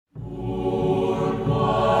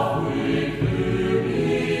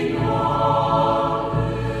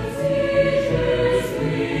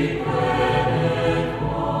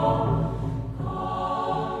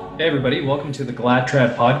everybody. Welcome to the Glad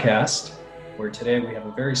Trad podcast, where today we have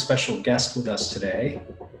a very special guest with us today.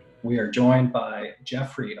 We are joined by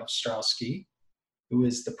Jeffrey Ostrowski, who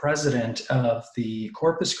is the president of the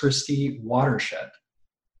Corpus Christi Watershed.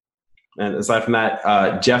 And aside from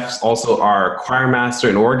that, Jeff's also our choir master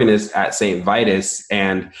and organist at St. Vitus.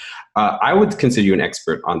 And I would consider you an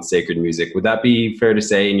expert on sacred music. Would that be fair to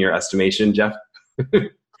say in your estimation, Jeff?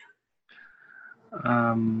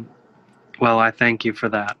 Well, I thank you for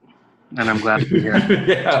that. And I'm glad to be here.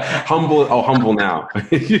 Yeah, humble now.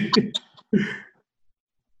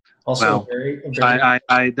 Also, well, very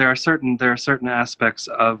there are certain aspects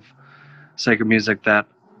of sacred music that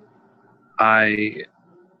I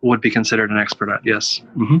would be considered an expert at. Yes.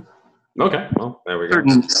 Mm-hmm. Okay. Well, there we go.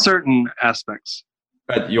 Certain aspects.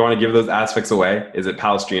 But you want to give those aspects away? Is it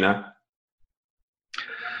Palestrina?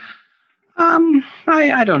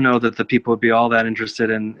 I don't know that the people would be all that interested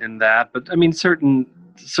in that, but I mean,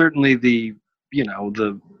 certainly the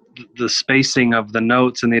spacing of the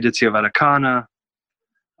notes and the Editio Vaticana,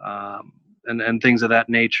 and things of that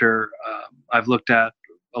nature, I've looked at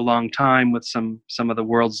a long time with some of the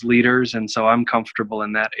world's leaders, and so I'm comfortable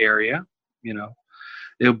in that area. You know,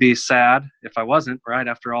 it would be sad if I wasn't, right,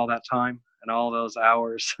 after all that time and all those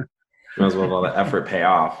hours. Might as well have all that effort pay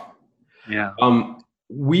off. Yeah.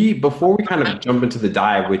 Before we kind of jump into the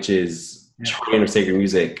dive, which is Trian of sacred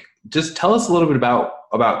music, just tell us a little bit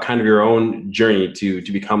about kind of your own journey to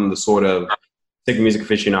become the sort of sacred music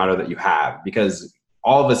aficionado that you have, because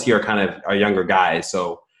all of us here are younger guys.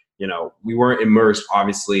 So, you know, we weren't immersed,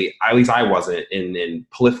 obviously, at least I wasn't, in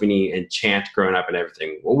polyphony and chant growing up and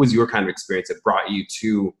everything. What was your kind of experience that brought you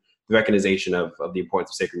to the recognition of the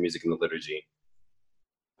importance of sacred music in the liturgy?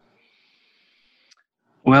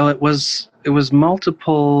 Well, it was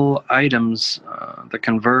multiple items that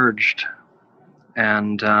converged,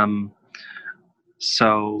 and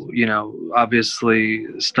so, you know, obviously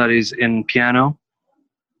studies in piano,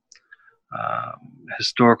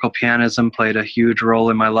 historical pianism played a huge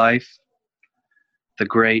role in my life. The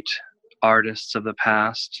great artists of the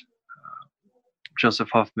past,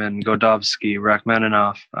 Joseph Hoffman, Godowsky,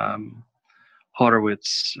 Rachmaninoff,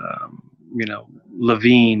 Horowitz,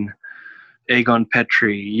 Levine, Egon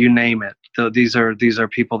Petri, you name it. These are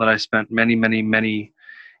people that I spent many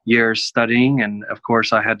years studying, and of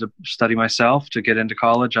course I had to study myself to get into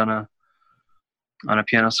college on a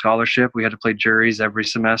piano scholarship. We had to play juries every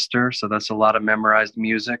semester, so that's a lot of memorized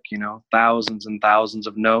music, you know, thousands and thousands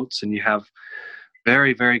of notes, and you have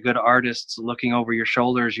very, very good artists looking over your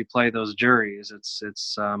shoulder as you play those juries.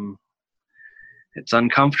 It's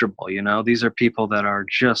uncomfortable, you know. These are people that are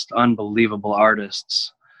just unbelievable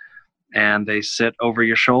artists, and they sit over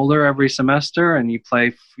your shoulder every semester, and you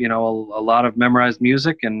play, you know, a lot of memorized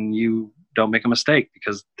music, and you don't make a mistake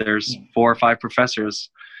because there's 4 or 5 professors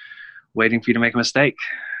waiting for you to make a mistake,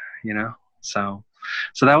 you know. So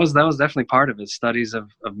that was definitely part of it. Studies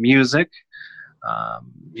of music,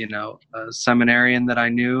 you know, a seminarian that I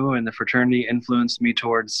knew and the fraternity influenced me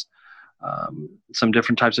towards some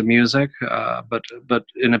different types of music. But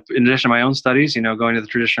in addition to my own studies, you know, going to the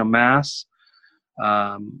traditional mass,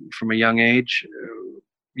 from a young age,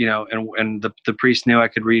 you know, and the priest knew I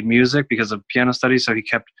could read music because of piano studies, so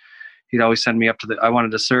he'd always send me up to I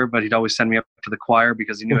wanted to serve, but he'd always send me up to the choir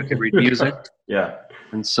because he knew I could read music. Yeah.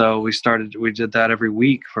 And so we did that every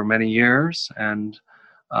week for many years. And,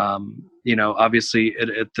 you know, obviously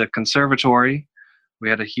at the conservatory, we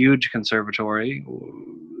had a huge conservatory,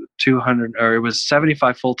 it was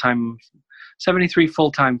 73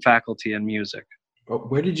 full-time faculty in music.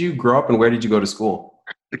 Where did you grow up and where did you go to school?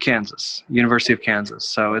 University of Kansas.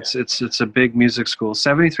 So it's a big music school.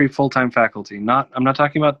 73 full-time faculty. I'm not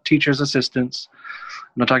talking about teachers' assistants.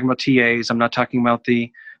 I'm not talking about TAs. I'm not talking about the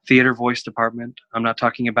theater voice department. I'm not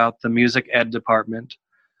talking about the music ed department.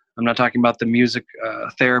 I'm not talking about the music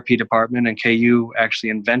therapy department. And KU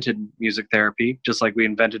actually invented music therapy, just like we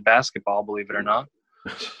invented basketball, believe it or not.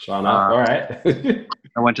 Sean, all right.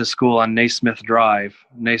 I went to school on Naismith Drive.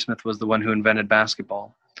 Naismith was the one who invented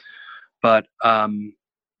basketball. But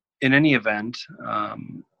in any event,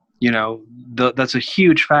 you know, that's a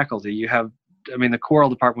huge faculty. You have, I mean, the choral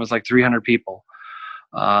department was like 300 people.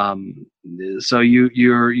 So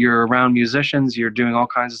you're around musicians. You're doing all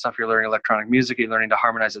kinds of stuff. You're learning electronic music. You're learning to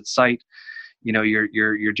harmonize at sight. You know,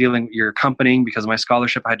 you're accompanying, because of my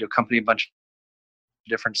scholarship, I had to accompany a bunch of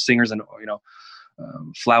different singers and, you know,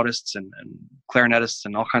 flautists and clarinetists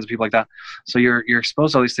and all kinds of people like that. So you're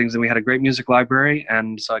exposed to all these things. And we had a great music library.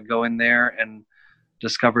 And so I'd go in there and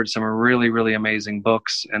discovered some really, really amazing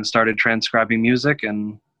books and started transcribing music.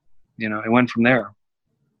 And, you know, it went from there.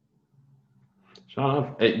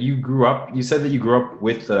 Sean, you grew up. You said that you grew up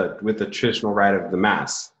with the traditional rite of the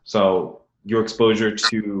mass. So your exposure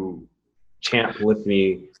to chant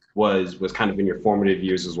polyphony was kind of in your formative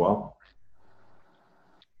years as well.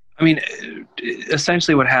 I mean,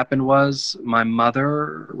 essentially what happened was my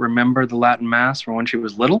mother remembered the Latin Mass from when she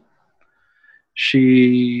was little.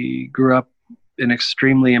 She grew up in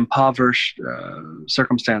extremely impoverished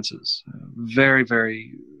circumstances, very,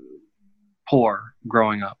 very poor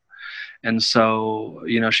growing up. And so,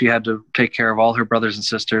 she had to take care of all her brothers and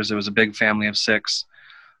sisters. It was a big family of 6.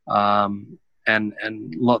 The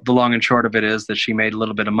long and short of it is that she made a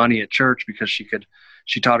little bit of money at church because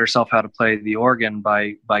she taught herself how to play the organ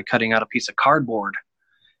by cutting out a piece of cardboard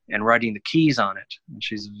and writing the keys on it. And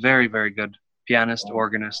she's a very, very good pianist,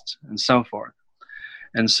 organist, and so forth.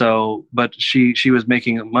 And so, but she was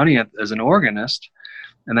making money as an organist.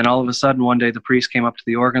 And then all of a sudden, one day, the priest came up to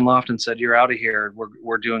the organ loft and said, "You're out of here.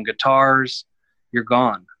 We're doing guitars. You're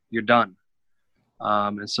gone. You're done."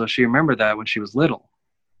 And so she remembered that when she was little.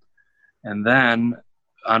 And then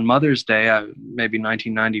on Mother's Day, maybe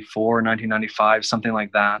 1994, 1995, something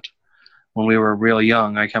like that, when we were real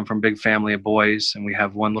young, I come from a big family of boys, and we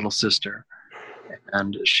have one little sister.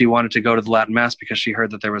 And she wanted to go to the Latin Mass because she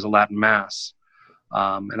heard that there was a Latin Mass.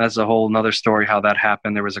 And that's a whole nother story how that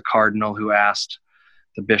happened. There was a cardinal who asked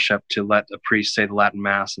the bishop to let a priest say the Latin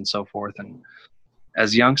Mass and so forth. And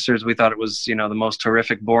as youngsters, we thought it was, the most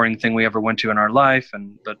horrific, boring thing we ever went to in our life.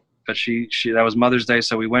 But she that was Mother's Day,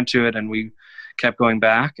 so we went to it, and we kept going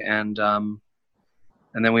back. And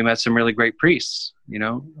then we met some really great priests,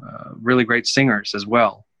 really great singers as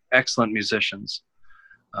well, excellent musicians.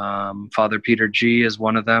 Father Peter G. is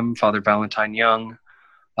one of them, Father Valentine Young,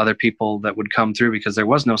 other people that would come through because there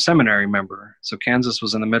was no seminary, remember. So Kansas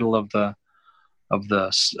was in the middle of the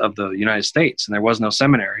United States, and there was no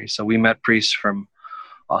seminary. So we met priests from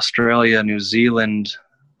Australia, New Zealand,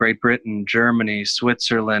 Great Britain, Germany,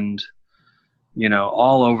 Switzerland,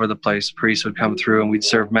 all over the place. Priests would come through, and we'd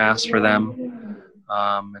serve Mass for them.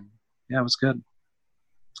 And yeah, it was good.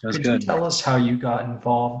 It was Could good. you tell us how you got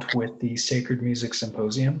involved with the Sacred Music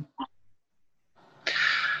Symposium?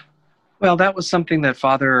 Well, that was something that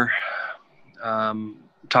Father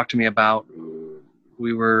talked to me about.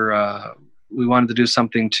 We wanted to do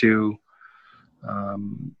something to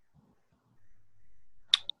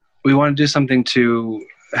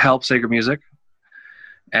help sacred music,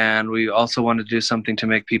 and we also wanted to do something to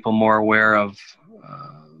make people more aware of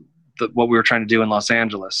what we were trying to do in Los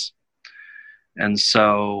Angeles. And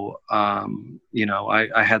so, I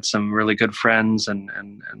had some really good friends, and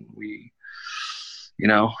we,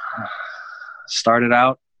 started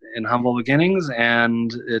out in humble beginnings,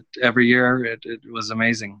 and every year it was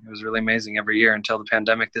amazing. It was really amazing every year until the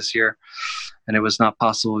pandemic this year, and it was not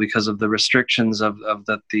possible because of the restrictions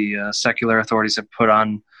that the secular authorities have put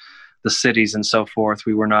on the cities and so forth.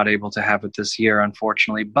 We were not able to have it this year,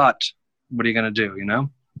 unfortunately. But what are you going to do?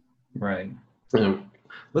 Right.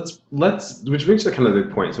 Let's which brings to kind of the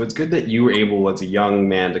point. So it's good that you were able, as a young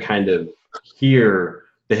man, to kind of hear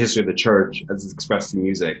the history of the church as it's expressed in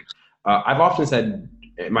music. I've often said,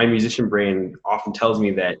 my musician brain often tells me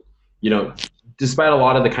that, despite a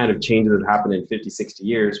lot of the kind of changes that happened in 50, 60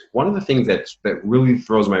 years, one of the things that really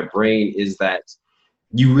throws my brain is that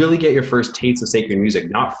you really get your first taste of sacred music,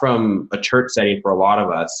 not from a church setting for a lot of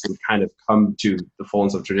us who kind of come to the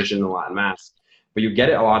fullness of tradition in the Latin Mass, but you get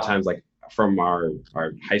it a lot of times like from our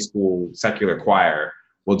high school secular choir.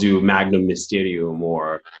 We'll do Magnum Mysterium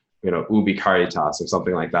or, Ubi Caritas or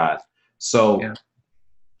something like that. So yeah.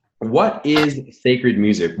 What is sacred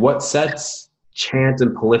music? What sets chant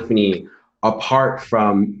and polyphony apart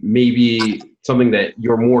from maybe something that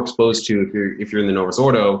you're more exposed to if you're in the Novus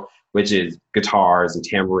Ordo, which is guitars and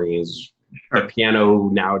tambourines, the piano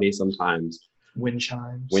nowadays sometimes. Wind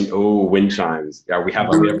chimes. Wind chimes. Yeah, we have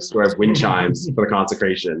a story of wind chimes for the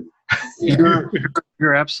consecration.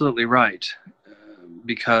 You're absolutely right,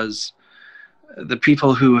 because the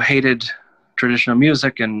people who hated traditional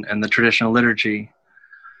music and the traditional liturgy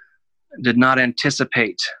did not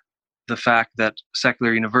anticipate the fact that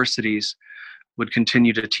secular universities would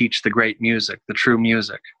continue to teach the great music, the true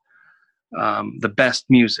music, the best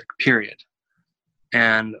music, period.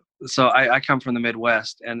 And so I come from the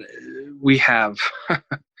Midwest, and we have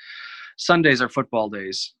Sundays are football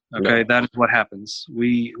days. Okay, yeah. That is what happens.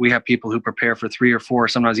 We have people who prepare for 3 or 4,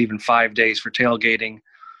 sometimes even 5 days for tailgating,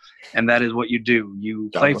 and that is what you do. You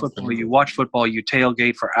play football, you watch football, you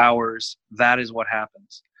tailgate for hours. That is what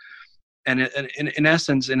happens. And in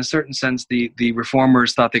essence, in a certain sense, the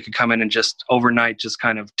reformers thought they could come in and just overnight just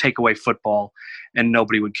kind of take away football and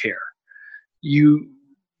nobody would care. You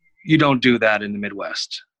don't do that in the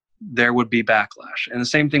Midwest. there would be backlash. And the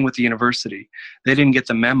same thing with the university. They didn't get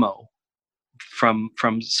the memo from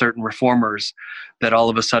certain reformers that all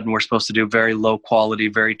of a sudden we're supposed to do very low quality,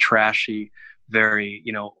 very trashy, very,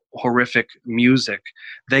 horrific music.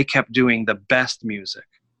 They kept doing the best music.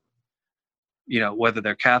 Whether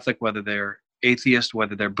they're Catholic, whether they're atheist,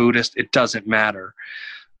 whether they're Buddhist, it doesn't matter.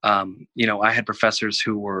 I had professors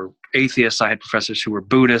who were atheists. I had professors who were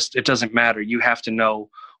Buddhist. It doesn't matter. You have to know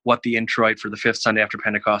what the introit for the fifth Sunday after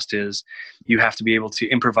Pentecost is. You have to be able to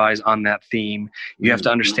improvise on that theme. You have to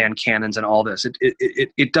understand canons and all this.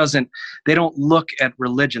 It doesn't, they don't look at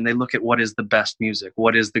religion. They look at what is the best music,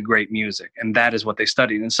 what is the great music. And that is what they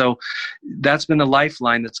studied. And so that's been the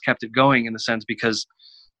lifeline that's kept it going, in the sense, because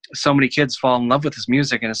so many kids fall in love with this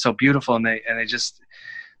music and it's so beautiful, and it's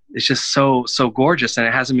just so gorgeous, and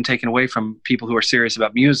it hasn't been taken away from people who are serious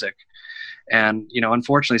about music. And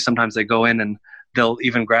unfortunately, sometimes they go in and they'll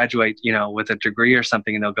even graduate with a degree or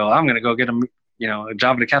something, and they'll go, I'm going to go get a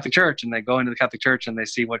job at a Catholic church, and they go into the Catholic church and they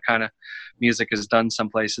see what kind of music is done some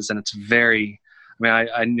places, and it's very,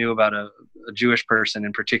 I knew about a Jewish person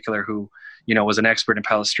in particular who was an expert in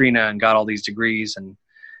Palestrina and got all these degrees, and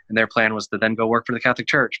their plan was to then go work for the Catholic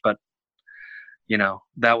church. But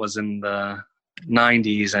that was in the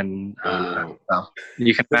 90s, and well,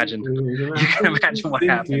 you can imagine what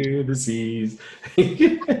happened. The seas.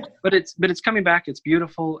 But it's coming back. It's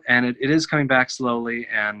beautiful, and it is coming back slowly.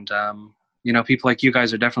 And people like you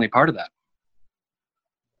guys are definitely part of that.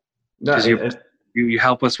 No, you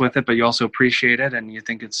help us with it, but you also appreciate it, and you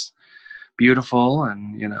think it's beautiful,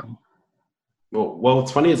 and Well,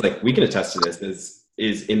 what's funny is, like, we can attest to this.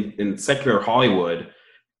 Is in secular Hollywood,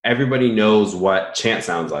 everybody knows what chant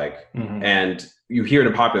sounds like. Mm-hmm. And you hear it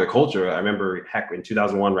in popular culture. I remember, heck, in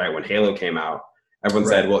 2001, right, when Halo came out, everyone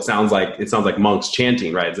said, well, it sounds like monks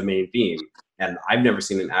chanting, right? It's the main theme. And I've never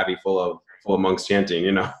seen an abbey full of monks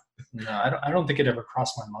chanting, No, I don't think it ever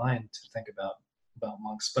crossed my mind to think about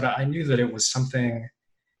monks, but I knew that it was something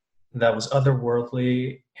that was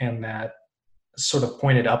otherworldly and that sort of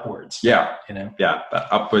pointed upwards. Yeah. Yeah. That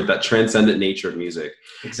upward, that transcendent nature of music.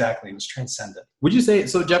 Exactly. It was transcendent. Would you say,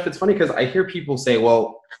 so Jeff, it's funny because I hear people say,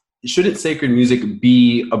 well, shouldn't sacred music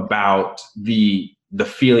be about the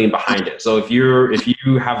feeling behind it? So if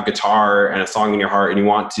you have a guitar and a song in your heart and you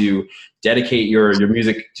want to dedicate your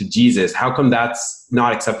music to Jesus, how come that's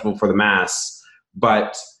not acceptable for the mass?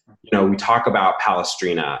 But we talk about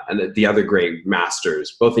Palestrina and the other great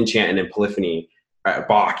masters, both in chant and in polyphony,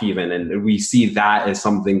 Bach even, and we see that as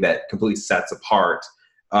something that completely sets apart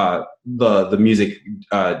the music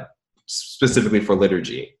specifically for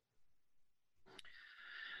liturgy.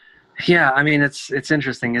 Yeah, it's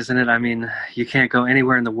interesting, isn't it? You can't go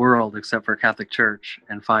anywhere in the world except for a Catholic church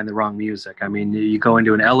and find the wrong music. You go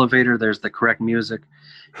into an elevator, there's the correct music.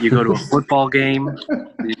 You go to a football game,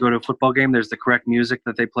 there's the correct music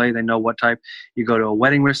that they play. They know what type. You go to a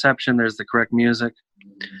wedding reception, there's the correct music.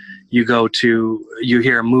 You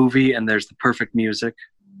hear a movie and there's the perfect music.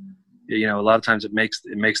 A lot of times it makes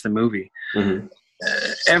the movie. Mm-hmm.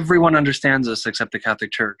 Everyone understands this except the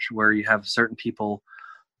Catholic Church, where you have certain people,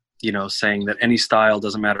 saying that any style,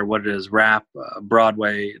 doesn't matter what it is, rap,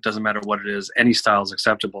 Broadway, it doesn't matter what it is, any style is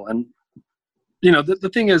acceptable. And the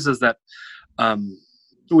thing is that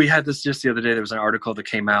we had this just the other day. There was an article that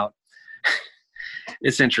came out.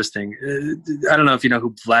 It's interesting. I don't know if you know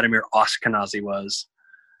who Vladimir Ashkenazy was.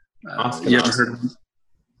 You ever heard of him?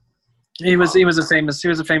 He was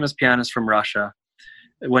a famous pianist from Russia.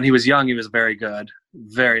 When he was young, he was very good,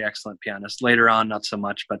 very excellent pianist. Later on, not so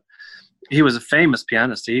much, but he was a famous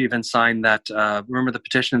pianist. He even signed that. Remember the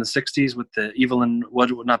petition in the '60s with the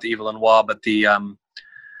not the Evelyn-Waugh, but the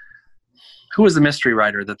who was the mystery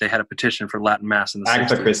writer that they had a petition for Latin Mass in the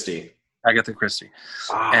 '60s? Agatha Christie.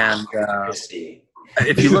 And Christie.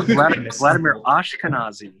 If you look, Vladimir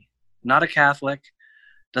Ashkenazy, not a Catholic,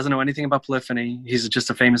 doesn't know anything about polyphony. He's just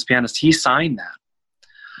a famous pianist. He signed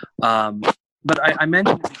that. But I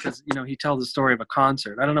mentioned it because, he tells the story of a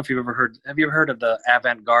concert. I don't know if have you ever heard of the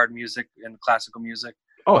avant-garde music in classical music?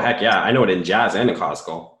 Oh, heck yeah. I know it in jazz and in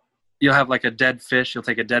classical. You'll have like a dead fish. You'll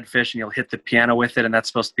take a dead fish and you'll hit the piano with it, and that's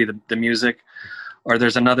supposed to be the music. Or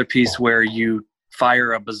there's another piece where you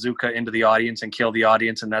fire a bazooka into the audience and kill the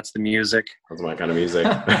audience, and that's the music. That's my kind of music.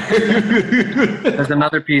 There's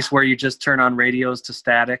another piece where you just turn on radios to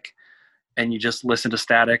static and you just listen to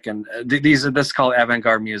static, and this is called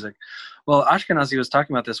avant-garde music. Well, Ashkenazy was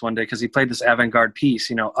talking about this one day because he played this avant-garde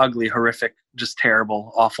piece, ugly, horrific, just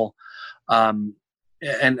terrible, awful. And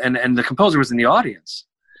the composer was in the audience.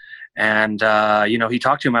 And, he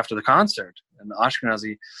talked to him after the concert, and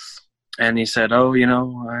Ashkenazy, and he said, I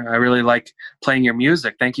really like playing your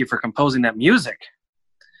music. Thank you for composing that music.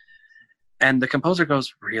 And the composer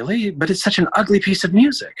goes, really? But it's such an ugly piece of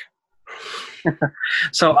music.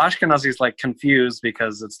 So Ashkenazi's like confused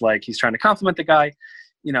because it's like he's trying to compliment the guy,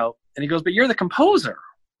 you know, and he goes, but you're the composer.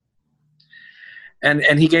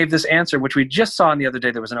 And he gave this answer, which we just saw the other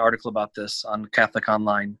day. There was an article about this on Catholic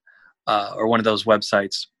Online or one of those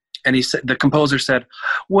websites. And he said, the composer said,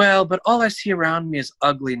 well, but all I see around me is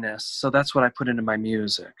ugliness. So that's what I put into my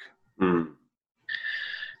music. Mm.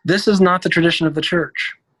 This is not the tradition of the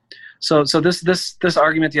church. So this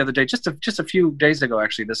argument the other day, just a few days ago,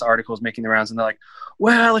 actually, this article was making the rounds, and they're like,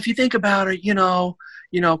 well, if you think about it, you know,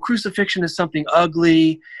 crucifixion is something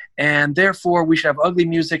ugly, and therefore we should have ugly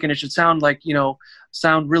music, and it should sound like, you know,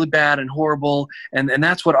 sound really bad and horrible, and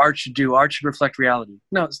that's what art should do. Art should reflect reality.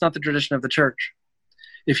 No, it's not the tradition of the church.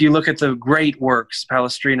 If you look at the great works,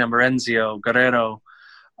 Palestrina, Marenzio, Guerrero,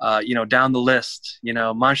 you know, down the list, you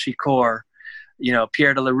know, Manchicore, you know,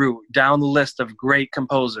 Pierre de la Rue, down the list of great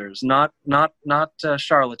composers, not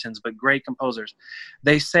charlatans, but great composers.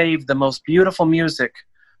 They saved the most beautiful music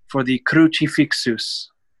for the Crucifixus.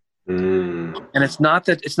 Mm. And it's not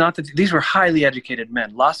that these were highly educated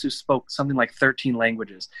men. Lassus spoke something like 13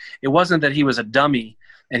 languages. It wasn't that he was a dummy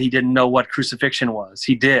and he didn't know what crucifixion was.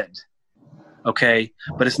 He did. Okay,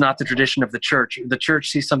 but it's not the tradition of the church. The church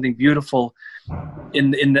sees something beautiful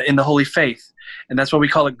in the Holy Faith, and that's why we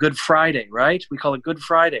call it Good Friday, right? We call it Good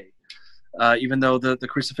Friday, even though the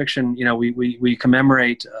crucifixion, you know, we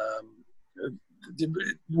commemorate.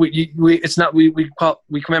 We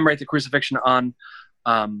commemorate the crucifixion on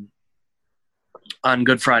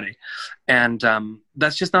Good Friday, and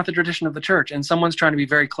that's just not the tradition of the church. And someone's trying to be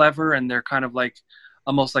very clever, and they're kind of like,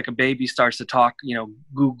 almost like a baby starts to talk, you know,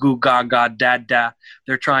 goo, goo, ga, ga, da, da.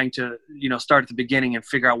 They're trying to, you know, start at the beginning and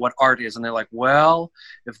figure out what art is. And they're like, well,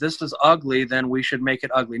 if this is ugly, then we should make it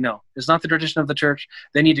ugly. No, it's not the tradition of the church.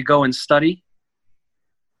 They need to go and study.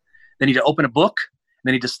 They need to open a book.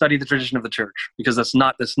 They need to study the tradition of the church, because that's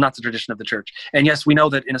not the tradition of the church. And yes, we know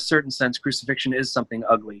that in a certain sense, crucifixion is something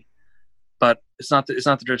ugly, but it's not the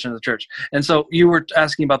tradition of the church. And so you were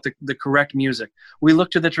asking about the correct music. We look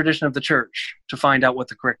to the tradition of the church to find out what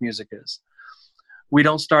the correct music is. We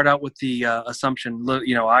don't start out with the assumption,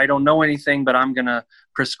 you know, I don't know anything, but I'm going to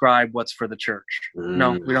prescribe what's for the church.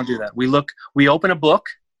 No, we don't do that. We open a book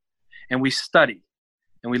and we study,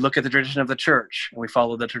 and we look at the tradition of the church, and we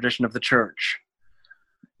follow the tradition of the church.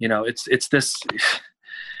 You know, it's this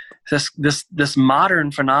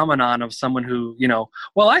modern phenomenon of someone who, you know,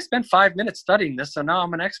 well, I spent 5 minutes studying this, so now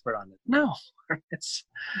I'm an expert on it. No, it's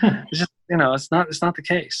just, you know, it's not the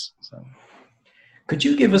case. So, could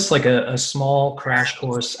you give us like a small crash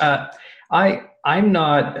course? I'm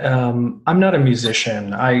not a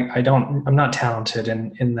musician. I'm not talented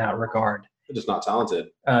in that regard. You're just not talented.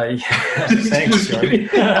 Yeah, thanks, Jordy.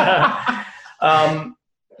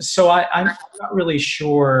 So I'm not really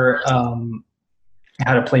sure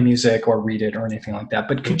how to play music or read it or anything like that.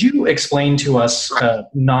 But could you explain to us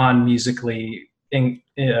non-musically,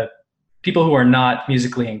 people who are not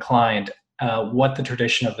musically inclined, what the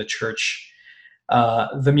tradition of the church,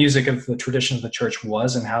 the music of the tradition of the church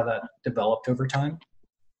was, and how that developed over time?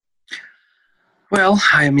 Well,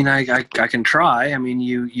 I mean, I can try. I mean,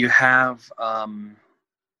 you have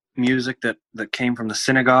music that came from the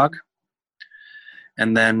synagogue,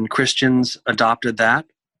 and then Christians adopted that,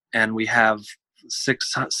 and we have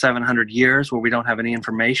 600-700 years where we don't have any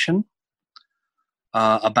information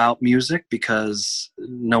about music, because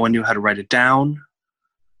no one knew how to write it down.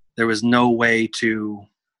 There was no way to,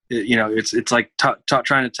 you know, it's like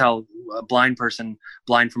trying to tell a blind person,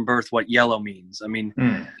 blind from birth, what yellow means. I mean,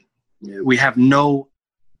 we have no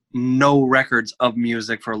records of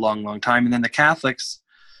music for a long, long time. And then the Catholics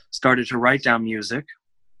started to write down music,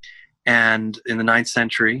 and in the 9th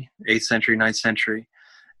century, 8th century, 9th century,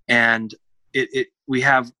 and we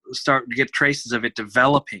have start to get traces of it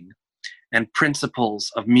developing, and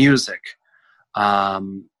principles of music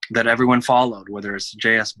that everyone followed, whether it's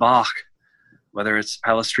J.S. Bach, whether it's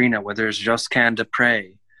Palestrina, whether it's Josquin des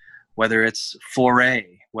Prez, whether it's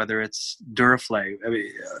Fauré, whether it's Duruflé. I mean,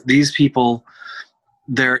 these people,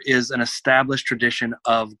 there is an established tradition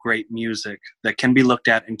of great music that can be looked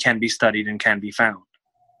at and can be studied and can be found.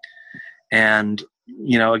 And,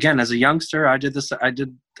 you know, again, as a youngster, I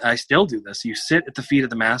still do this. You sit at the feet of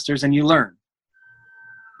the masters and you learn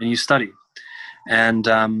and you study. And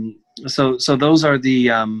so those are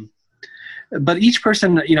the, but each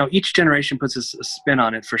person, you know, each generation puts a spin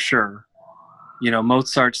on it for sure. You know,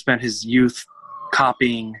 Mozart spent his youth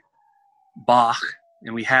copying Bach,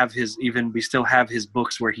 and we still have his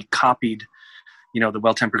books where he copied, you know, the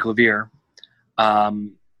Well-Tempered Clavier.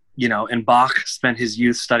 and Bach spent his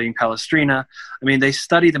youth studying Palestrina. I mean, they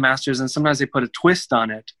study the masters, and sometimes they put a twist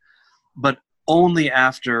on it, but only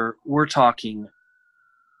after, we're talking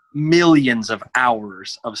millions of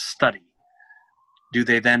hours of study, do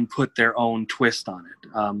they then put their own twist on it.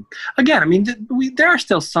 Again, I mean, there are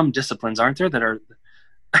still some disciplines, aren't there, that are,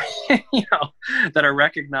 that are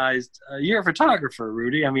recognized. You're a photographer,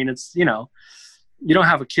 Rudy. I mean, it's, you don't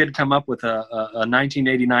have a kid come up with a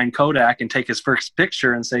 1989 Kodak and take his first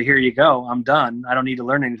picture and say, "Here you go, I'm done. I don't need to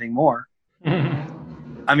learn anything more."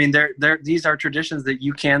 I mean, these are traditions that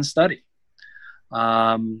you can study.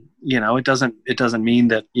 It doesn't mean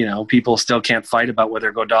that, people still can't fight about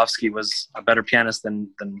whether Godowsky was a better pianist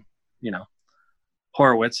than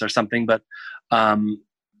Horowitz or something. But,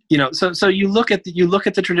 so you look at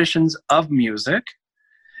the traditions of music,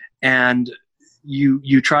 and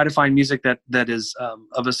you try to find music that is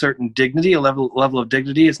of a certain dignity, a level of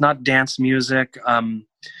dignity. It's not dance music.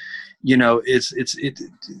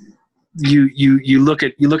 You look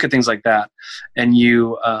at things like that, and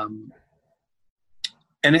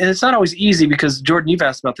and it's not always easy, because Jordan, you've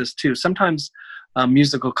asked about this too. Sometimes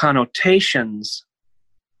musical connotations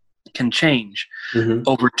can change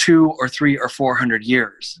over 200 or 300 or 400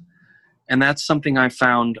 years. And that's something I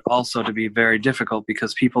found also to be very difficult,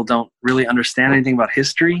 because people don't really understand anything about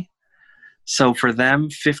history. So for them,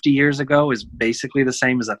 50 years ago is basically the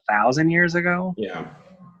same as 1,000 years ago. Yeah.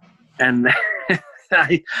 And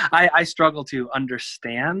I struggle to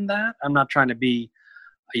understand that. I'm not trying to be,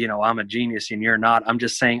 I'm a genius and you're not. I'm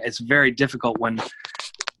just saying it's very difficult when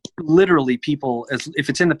literally people, if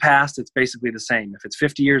it's in the past, it's basically the same. If it's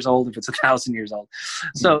 50 years old, if it's 1,000 years old.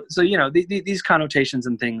 So these connotations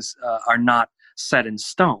and things are not set in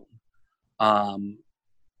stone.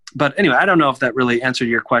 But anyway, I don't know if that really answered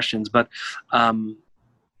your questions, but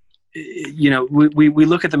we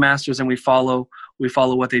look at the masters and we follow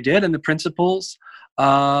what they did, and the principles.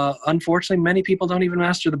 Unfortunately, many people don't even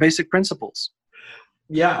master the basic principles.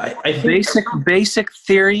 Yeah, I think basic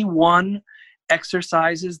theory 1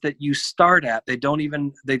 exercises that you start at, they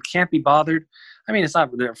can't be bothered. I mean, it's not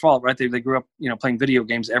their fault, right? They grew up, playing video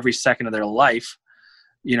games every second of their life,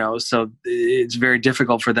 so it's very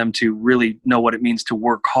difficult for them to really know what it means to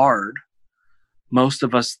work hard. Most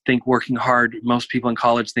of us think working hard, most people in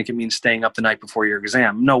college think it means staying up the night before your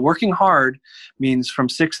exam. No, working hard means from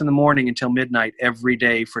 6 a.m. until midnight every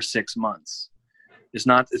day for 6 months. It's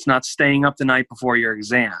not staying up the night before your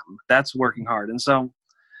exam. That's working hard. And so,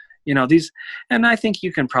 and I think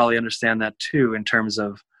you can probably understand that too, in terms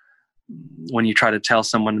of when you try to tell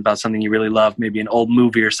someone about something you really love, maybe an old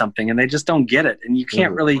movie or something, and they just don't get it. And you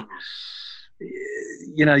can't really,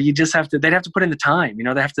 you just they'd have to put in the time,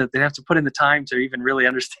 they'd have to put in the time to even really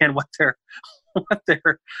understand what they're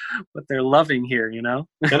loving here, And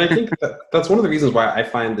I think that's one of the reasons why I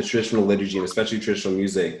find the traditional liturgy, and especially traditional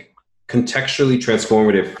music, contextually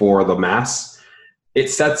transformative for the mass. It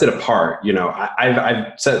sets it apart.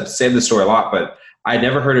 I've said this story a lot, but I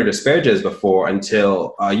never heard it Asperges before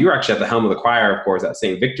until you were actually at the helm of the choir, of course, at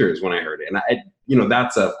St. Victor's when I heard it. And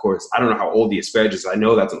that's of course, I don't know how old the Asperges is. I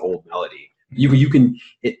know that's an old melody.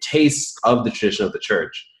 It tastes of the tradition of the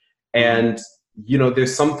church. And,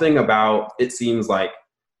 there's something about, it seems like,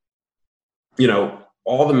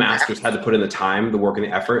 all the masters had to put in the time, the work, and the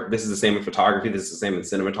effort. This is the same in photography. This is the same in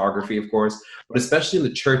cinematography, of course. But especially in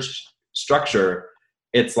the church structure,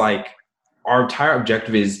 it's like our entire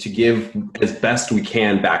objective is to give as best we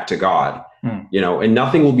can back to God. And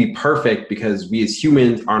nothing will be perfect, because we as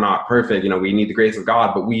humans are not perfect. We need the grace of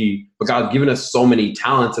God, but God's given us so many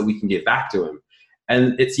talents that we can give back to Him.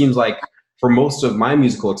 And it seems like for most of my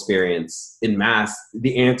musical experience in mass,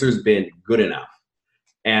 the answer's been good enough.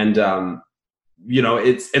 And,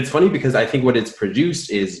 it's funny, because I think what it's produced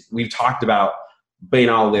is, we've talked about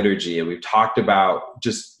banal liturgy, and we've talked about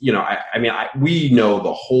just, we know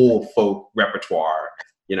the whole folk repertoire.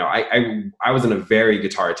 I was in a very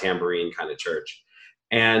guitar tambourine kind of church,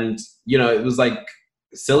 and, it was like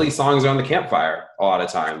silly songs around the campfire a lot of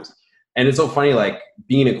times. And it's so funny, like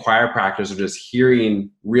being in choir practice or just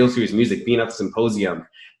hearing real serious music, being at the symposium,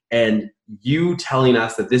 and you telling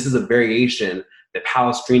us that this is a variation that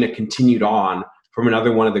Palestrina continued on from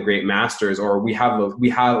another one of the great masters, or we have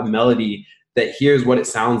a melody that here's what it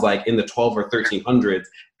sounds like in the 12 or 1300s,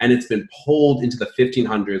 and it's been pulled into the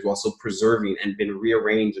 1500s while still preserving and been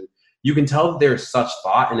rearranged. And you can tell that there's such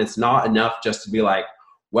thought, and it's not enough just to be like,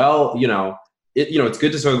 well, it's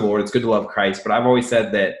good to serve the Lord, it's good to love Christ, but I've always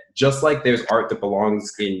said that just like there's art that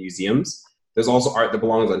belongs in museums, there's also art that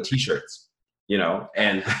belongs on t-shirts.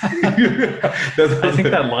 And I think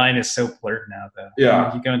that line is so blurred now, though.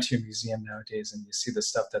 Yeah. You go into a museum nowadays and you see the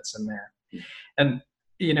stuff that's in there. And,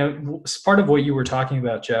 part of what you were talking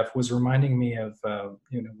about, Jeff, was reminding me of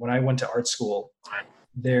when I went to art school.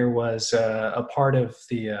 There was a part of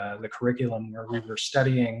the curriculum where we were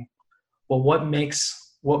studying, well, what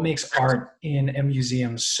makes art in a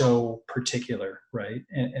museum so particular, right?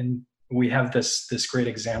 And we have this great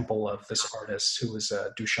example of this artist who was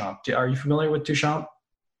Duchamp. Are you familiar with Duchamp?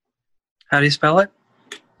 How do you spell it?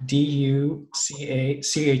 Duchamp.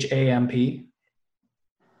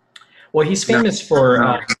 Well, he's famous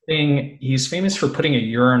for putting a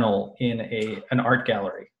urinal in an art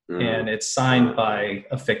gallery, and it's signed by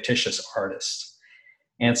a fictitious artist.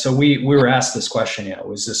 And so we were asked this question,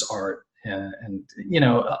 is this art? And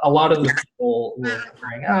a lot of the people were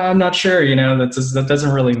saying, I'm not sure, that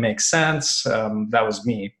doesn't really make sense. That was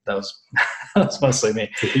me. That was mostly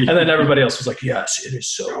me. And then everybody else was like, yes, it is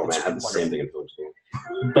so. Oh, man, I had the same thing in film school.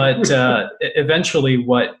 But eventually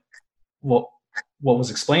what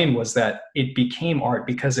was explained was that it became art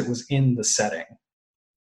because it was in the setting.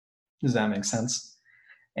 Does that make sense?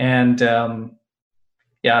 And I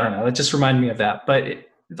don't know. It just reminded me of that. But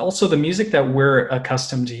also the music that we're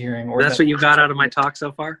accustomed to hearing. That's what you got out of my talk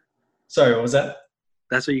so far? Sorry, what was that?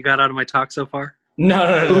 That's what you got out of my talk so far?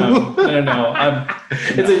 No.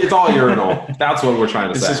 It's all urinal. That's what we're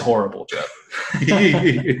trying to say. This is horrible, Jeff.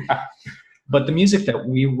 But the music that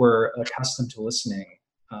we were accustomed to listening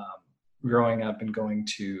growing up and going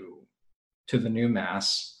to the new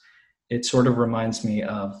Mass, it sort of reminds me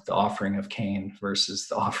of the offering of Cain versus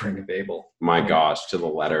the offering of Abel. My gosh, to the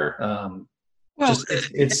letter.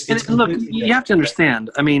 Look, you have to understand.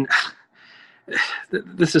 I mean,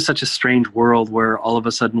 this is such a strange world where all of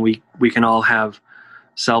a sudden we can all have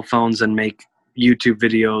cell phones and make YouTube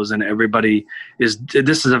videos, and everybody this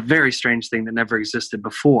is a very strange thing that never existed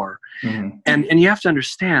before. Mm-hmm. And you have to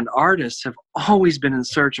understand, artists have always been in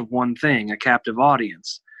search of one thing, a captive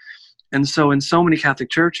audience. And so in so many Catholic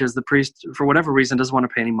churches, the priest, for whatever reason, doesn't want to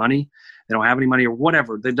pay any money. They don't have any money or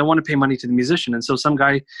whatever. They don't want to pay money to the musician. And so some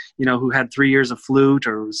guy, who had 3 years of flute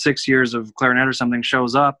or 6 years of clarinet or something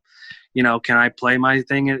shows up, can I play my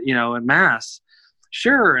thing at Mass?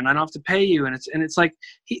 Sure, and I don't have to pay you. And it's like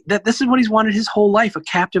this is what he's wanted his whole life, a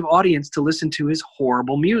captive audience to listen to his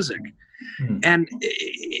horrible music. Mm-hmm. And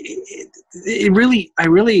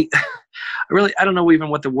I don't know even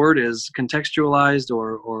what the word is, contextualized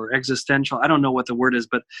or existential. I don't know what the word is,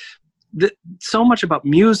 but so much about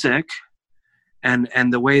music and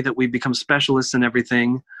the way that we become specialists in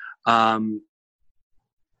everything. And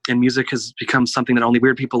music has become something that only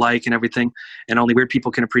weird people like and everything, and only weird people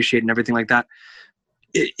can appreciate and everything like that.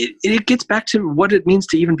 It gets back to what it means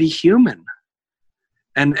to even be human,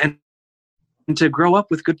 and to grow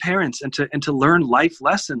up with good parents, and to learn life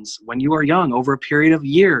lessons when you are young over a period of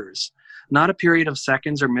years, not a period of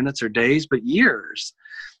seconds or minutes or days, but years.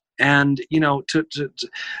 And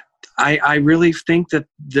I really think that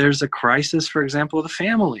there's a crisis, for example, of the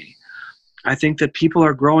family. I think that people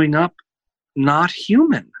are growing up not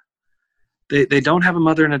human. They don't have a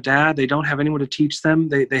mother and a dad. They don't have anyone to teach them.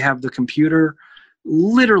 They have the computer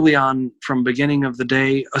literally on from beginning of the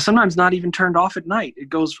day, sometimes not even turned off at night. It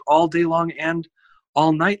goes all day long and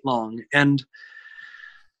all night long. And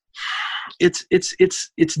it's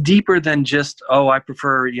deeper than just, I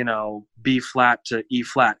prefer, B flat to E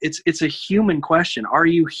flat. It's a human question. Are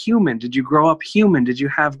you human? Did you grow up human? Did you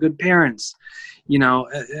have good parents?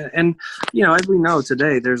 And as we know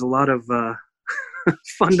today, there's a lot of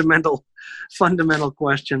fundamental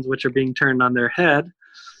questions which are being turned on their head.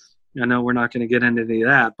 I know we're not going to get into any of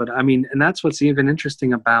that, but I mean, and that's what's even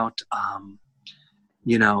interesting about,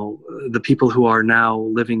 the people who are now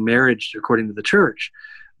living marriage according to the church.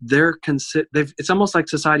 It's almost like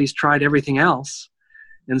society's tried everything else,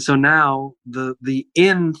 and so now the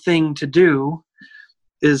in thing to do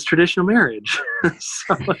is traditional marriage.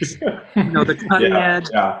 So it's, the cutting edge,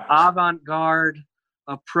 avant-garde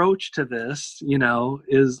approach to this,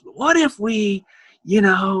 is what if we,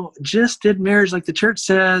 just did marriage like the church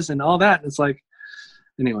says and all that. And it's like,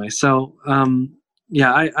 anyway, so,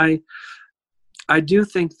 I do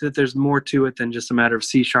think that there's more to it than just a matter of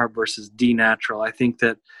C sharp versus D natural. I think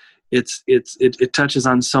that it touches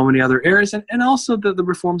on so many other areas, and also the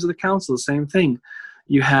reforms of the council, the same thing.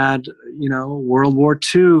 You had, World War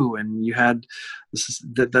II, and you had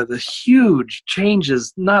the huge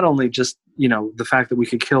changes, not only just, the fact that we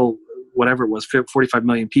could kill whatever it was, 45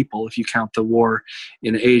 million people, if you count the war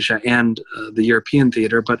in Asia and the European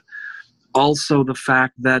theater, but also the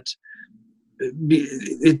fact that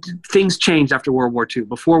things changed after World War II.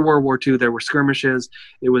 Before World War II, there were skirmishes.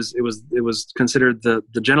 It was considered the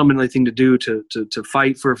gentlemanly thing to do to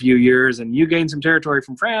fight for a few years, and you gained some territory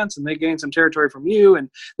from France, and they gained some territory from you, and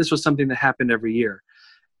this was something that happened every year.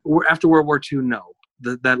 after World War II, no.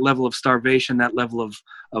 That level of starvation, that level of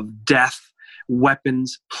death,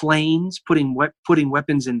 weapons, planes, putting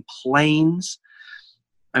weapons in planes.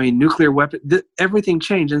 I mean, nuclear weapon, everything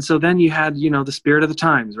changed. And so then you had, the spirit of the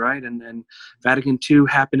times, right? And Vatican II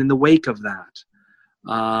happened in the wake of that.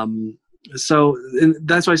 So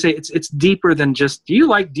that's why I say it's deeper than just, do you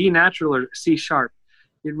like D natural or C sharp?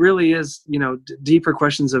 It really is, deeper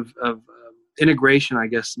questions of integration, I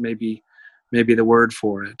guess, maybe the word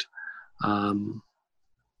for it.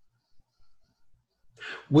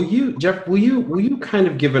 Will you kind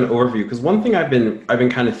of give an overview? Because one thing I've been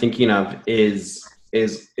kind of thinking of is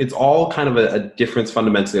it's all kind of a difference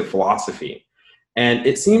fundamentally of philosophy. And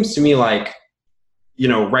it seems to me like,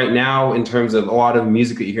 right now, in terms of a lot of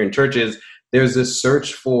music that you hear in churches, there's this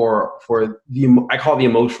search for I call it the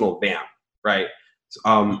emotional vamp, right?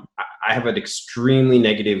 I have an extremely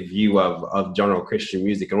negative view of general Christian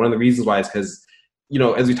music. And one of the reasons why is because,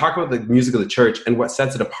 as we talk about the music of the church, and what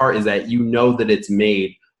sets it apart is that that it's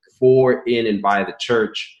made for, in, and by the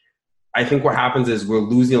church. I think what happens is we're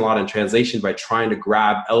losing a lot in translation by trying to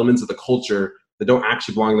grab elements of the culture that don't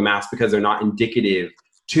actually belong to the mass because they're not indicative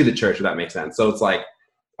to the church, if that makes sense. So it's like,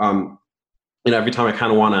 every time I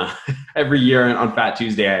kind of want to, every year on Fat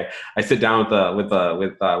Tuesday, I sit down with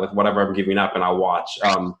whatever I'm giving up, and I'll watch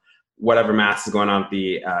whatever mass is going on at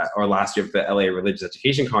or last year at the LA Religious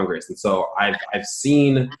Education Congress. And so I've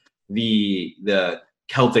seen the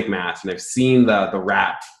Celtic mass, and I've seen the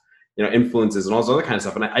rap, influences and all this other kind of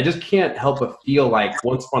stuff. And I just can't help but feel like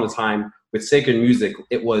once upon a time with sacred music,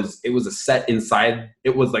 it was a set inside.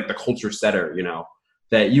 It was like the culture setter,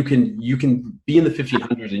 that you can be in the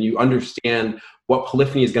 1500s and you understand what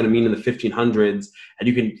polyphony is going to mean in the 1500s, and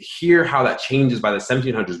you can hear how that changes by the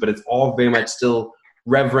 1700s, but it's all very much still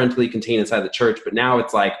reverently contained inside the church. But now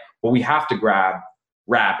it's like, well, we have to grab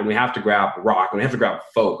rap, and we have to grab rock, and we have to grab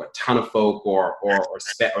folk, a ton of folk, or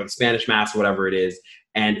the Spanish mass, or whatever it is.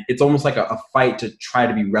 And it's almost like a fight to try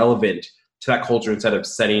to be relevant to that culture instead of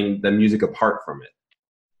setting the music apart from it.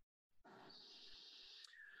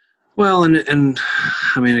 Well, and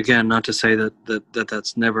I mean, again, not to say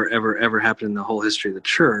that's never, ever happened in the whole history of the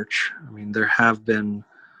church. I mean, there have been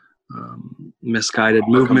misguided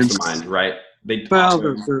movements. Comes to mind, right?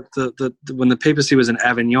 The when the papacy was in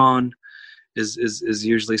Avignon is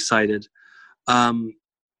usually cited. It's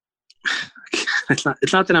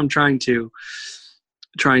not that I'm trying to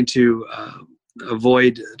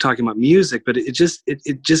avoid talking about music, but it just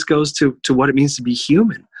goes to what it means to be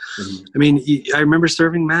human. Mm-hmm. I mean, I remember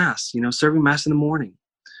serving mass in the morning,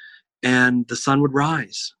 and the sun would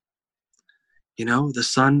rise. The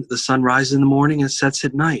sun rises in the morning and sets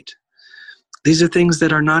at night. These are things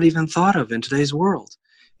that are not even thought of in today's world.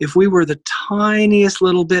 If we were the tiniest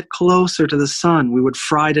little bit closer to the sun, we would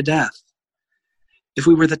fry to death. If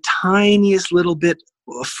we were the tiniest little bit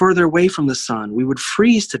further away from the sun, we would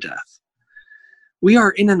freeze to death. We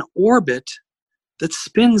are in an orbit that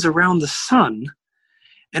spins around the sun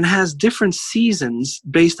and has different seasons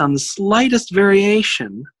based on the slightest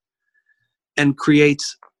variation, and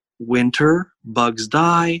creates winter, bugs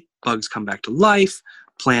die, bugs come back to life,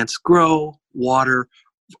 plants grow, water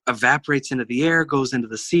evaporates into the air, goes into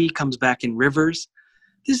the sea, comes back in rivers.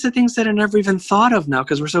 These are things that are never even thought of now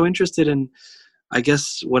because we're so interested in, I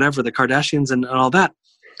guess, whatever, the Kardashians and all that.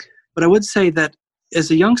 But I would say that as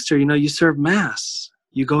a youngster, you serve mass.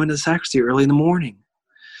 You go into the sacristy early in the morning.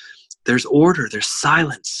 There's order, there's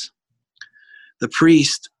silence. The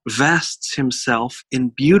priest vests himself in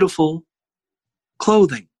beautiful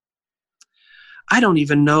clothing. I don't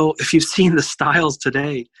even know if you've seen the styles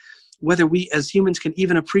today, whether we as humans can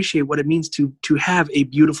even appreciate what it means to have a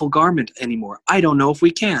beautiful garment anymore. I don't know if we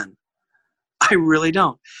can. I really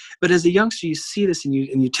don't. But as a youngster, you see this and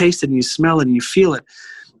you taste it and you smell it and you feel it.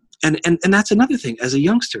 And that's another thing. As a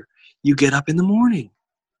youngster, you get up in the morning.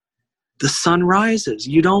 The sun rises.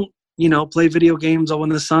 You don't, play video games when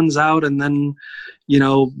the sun's out and then,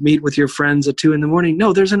 meet with your friends at 2 a.m.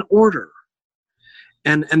 No, there's an order.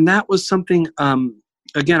 And that was something,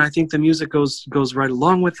 again, I think the music goes right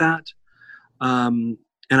along with that. And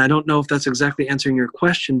I don't know if that's exactly answering your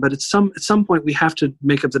question, but at some point we have to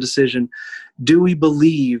make up the decision. Do we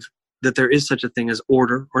believe that there is such a thing as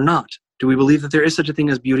order or not? Do we believe that there is such a thing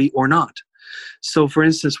as beauty or not? So, for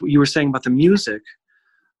instance, what you were saying about the music,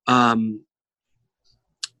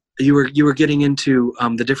 you were getting into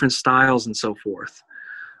the different styles and so forth.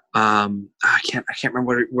 I can't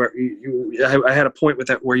remember where I had a point with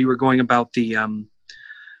that where you were going about the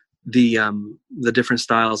different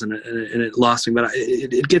styles and it lost me. But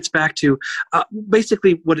it gets back to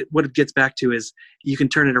basically what it gets back to is you can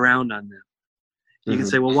turn it around on them. You can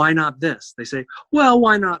say, well, why not this? They say, well,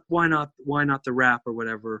 why not the wrap or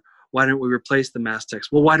whatever? Why don't we replace the mass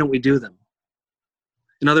text? Well, why don't we do them?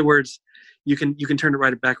 In other words, you can turn it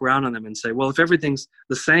right back around on them and say, well, if everything's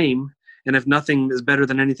the same, and if nothing is better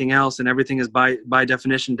than anything else, and everything is by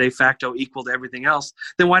definition de facto equal to everything else,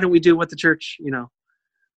 then why don't we do what the church,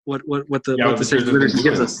 what the sacred liturgy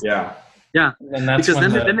gives us? Yeah. Yeah, And that's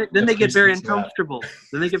because when then they get very uncomfortable.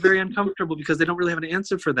 Then they get very uncomfortable because they don't really have an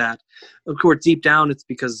answer for that. Of course, deep down, it's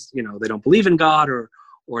because they don't believe in God, or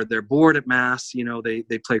they're bored at Mass.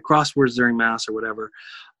 They play crosswords during Mass or whatever.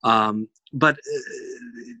 But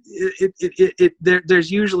there's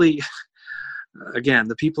usually, again,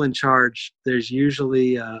 the people in charge. There's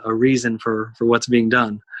usually a reason for what's being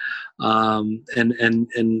done,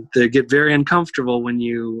 and they get very uncomfortable when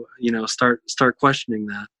you start questioning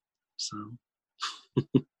that. So,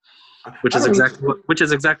 which is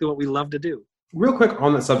exactly what we love to do. Real quick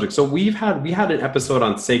on that subject. So we had an episode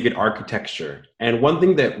on sacred architecture, and one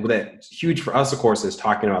thing that's huge for us, of course, is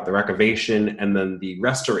talking about the Recovation and then the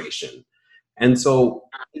Restoration. And so,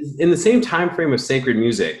 in the same time frame of sacred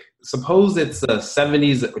music, suppose it's the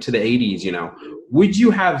 70s to the 80s. Would you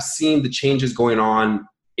have seen the changes going on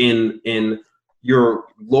in your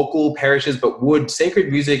local parishes, but would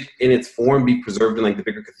sacred music in its form be preserved in like the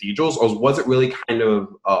bigger cathedrals, or was it really kind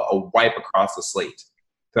of a wipe across the slate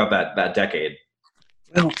throughout that decade?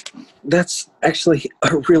 Well, that's actually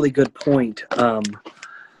a really good point. And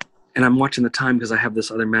I'm watching the time because I have this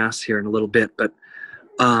other Mass here in a little bit, but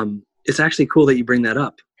it's actually cool that you bring that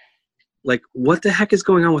up. Like, what the heck is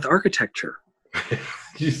going on with architecture?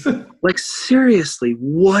 Like, seriously,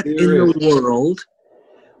 what in the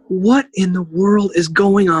world is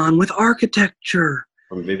going on with architecture?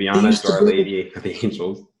 From Viviana to Our Lady of the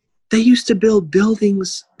Angels. They used to build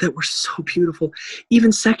buildings that were so beautiful,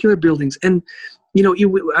 even secular buildings. And,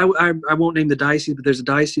 I won't name the diocese, but there's a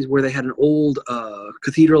diocese where they had an old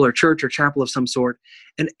cathedral or church or chapel of some sort.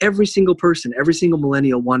 And every single person, every single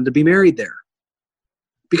millennial wanted to be married there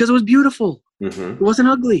because it was beautiful. Mm-hmm. It wasn't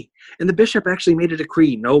ugly. And the bishop actually made a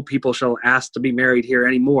decree, no people shall ask to be married here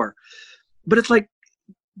anymore. But it's like,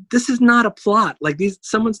 this is not a plot. Like,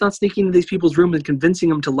 someone's not sneaking into these people's room and convincing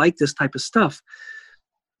them to like this type of stuff.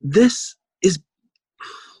 This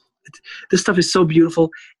stuff is so beautiful.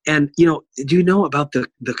 And, do you know about the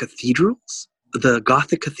cathedrals, the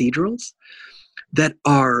Gothic cathedrals that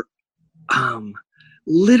are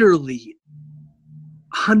literally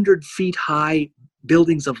 100 feet high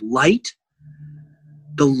buildings of light?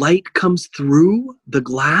 The light comes through the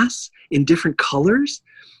glass in different colors,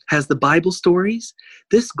 has the Bible stories.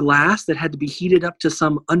 This glass that had to be heated up to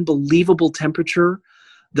some unbelievable temperature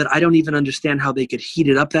that I don't even understand how they could heat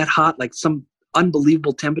it up that hot, like some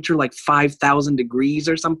unbelievable temperature, like 5,000 degrees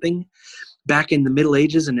or something. Back in the Middle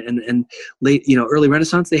Ages and late, early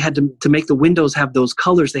Renaissance, they had to make the windows have those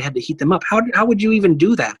colors. They had to heat them up. How would you even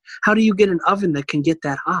do that? How do you get an oven that can get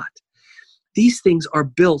that hot? These things are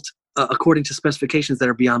built according to specifications that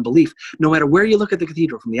are beyond belief. No matter where you look at the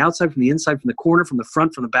cathedral, from the outside, from the inside, from the corner, from the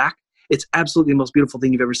front, from the back, it's absolutely the most beautiful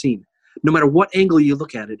thing you've ever seen. No matter what angle you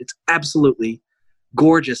look at it, it's absolutely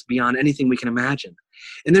gorgeous beyond anything we can imagine.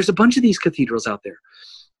 And there's a bunch of these cathedrals out there.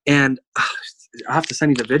 And I'll have to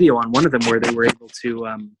send you the video on one of them where they were able to,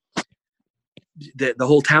 the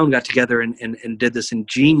whole town got together and did this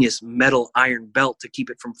ingenious metal iron belt to keep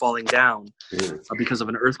it from falling down because of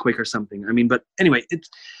an earthquake or something. I mean, but anyway,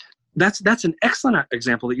 that's an excellent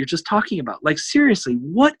example that you're just talking about. Like, seriously,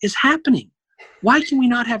 what is happening? Why can we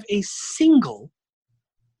not have a single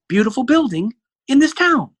beautiful building in this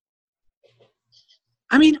town?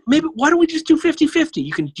 I mean, maybe why don't we just do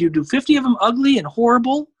 50-50? You do 50 of them ugly and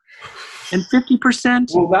horrible, and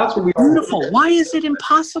 50% well, that's what we beautiful. Why is it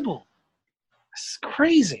impossible? It's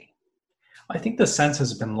crazy. I think the sense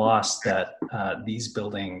has been lost that these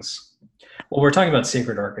buildings, well, we're talking about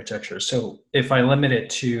sacred architecture. So if I limit it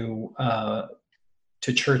to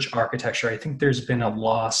church architecture, I think there's been a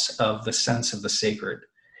loss of the sense of the sacred.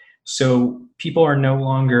 So people are no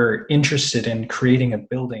longer interested in creating a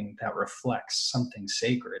building that reflects something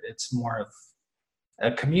sacred. It's more of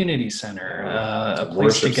a community center, a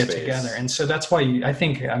place to get together. And so that's why I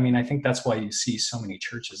think that's why you see so many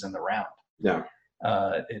churches in the round. Yeah.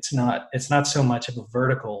 It's not so much of a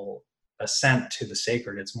vertical ascent to the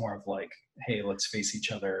sacred. It's more of like, hey, let's face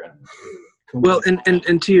each other. Well,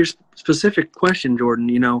 and to your specific question,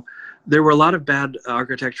 Jordan, there were a lot of bad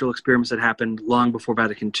architectural experiments that happened long before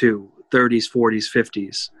Vatican II, 30s, 40s,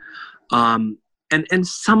 50s. And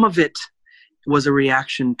some of it was a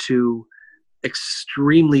reaction to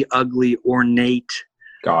extremely ugly, ornate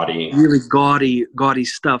Gaudy. really gaudy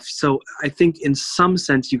stuff. So I think in some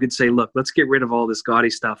sense you could say, look, let's get rid of all this gaudy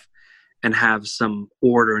stuff and have some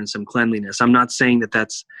order and some cleanliness. I'm not saying that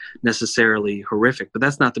that's necessarily horrific, but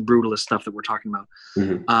that's not the brutalist stuff that we're talking about.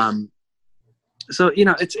 Mm-hmm. So, you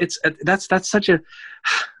know, that's such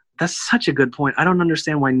a good point. I don't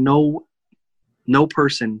understand why no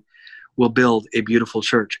person will build a beautiful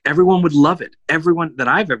church. Everyone would love it. Everyone that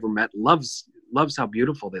I've ever met loves how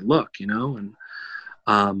beautiful they look, you know, and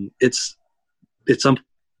it's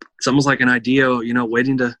almost like an idea, you know,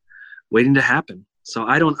 waiting to happen. So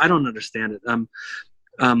I don't understand it.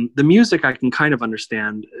 The music I can kind of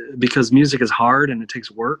understand because music is hard and it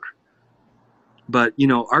takes work. But, you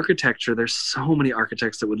know, architecture, there's so many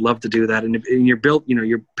architects that would love to do that. And you're built, you know,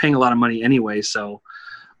 you're paying a lot of money anyway. So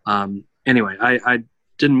anyway, I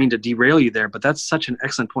didn't mean to derail you there, but that's such an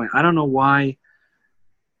excellent point. I don't know why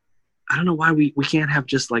we can't have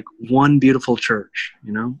just like one beautiful church,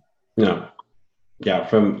 you know? No. Yeah.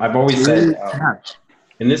 I've always said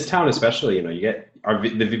in this town, especially, you know, you get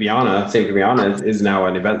the Viviana, St. Viviana is now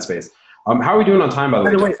an event space. How are we doing on time, by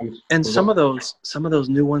the way? And some of those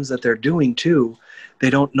new ones that they're doing too,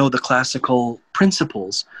 they don't know the classical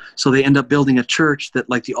principles. So they end up building a church that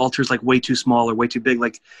like the altar is like way too small or way too big,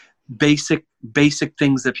 like basic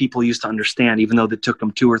things that people used to understand, even though it took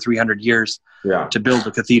them 200 or 300 years to build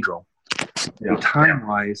a cathedral. Yeah. Time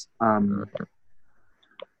wise,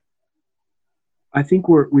 I think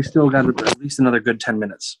we still got at least another good 10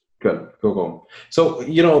 minutes. Good. Cool. So,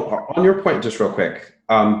 you know, on your point, just real quick,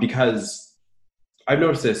 because I've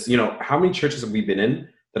noticed this, you know, how many churches have we been in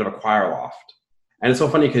that have a choir loft? And it's so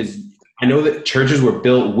funny because I know that churches were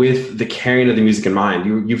built with the carrying of the music in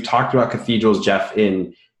mind. You've talked about cathedrals, Jeff,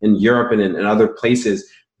 in Europe and in other places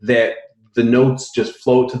that the notes just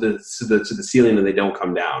float to the ceiling and they don't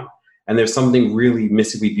come down. And there's something really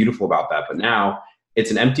mystically beautiful about that. But now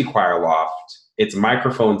it's an empty choir loft. It's a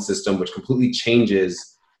microphone system, which completely changes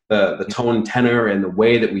the tone, tenor, and the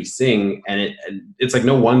way that we sing. And it's like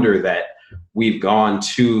no wonder that we've gone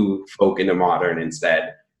to folk into modern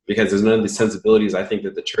instead, because there's none of the sensibilities I think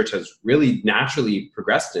that the church has really naturally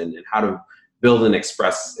progressed in how to build and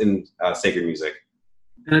express in sacred music.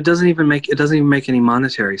 And it doesn't even make any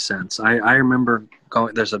monetary sense. I remember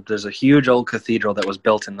going. There's a huge old cathedral that was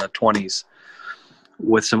built in the 1920s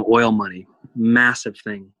with some oil money, massive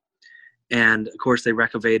thing. And of course, they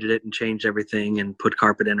renovated it and changed everything and put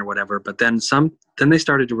carpet in or whatever. But then they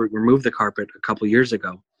started to remove the carpet a couple years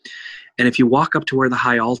ago. And if you walk up to where the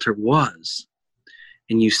high altar was,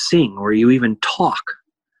 and you sing or you even talk,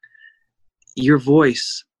 your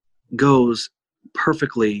voice goes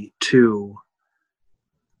perfectly to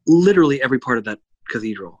literally every part of that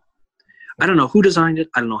cathedral. I don't know who designed it.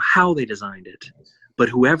 I don't know how they designed it, but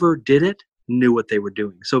whoever did it knew what they were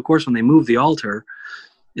doing. So of course, when they moved the altar,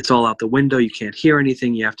 it's all out the window. You can't hear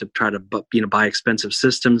anything. You have to try to, buy expensive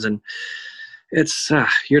systems, and it's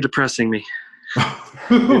you're depressing me.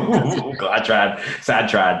 Glad trad, sad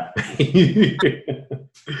trad.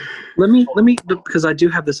 Let me, because I do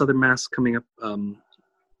have this other mass coming up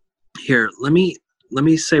here. Let me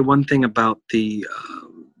say one thing about the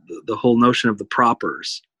whole notion of the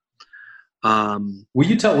propers. Will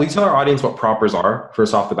you tell our audience what propers are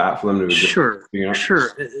first off the bat for them to Sure.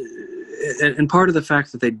 And part of the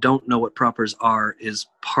fact that they don't know what propers are is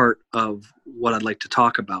part of what I'd like to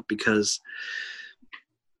talk about, because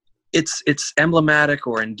it's emblematic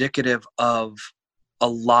or indicative of a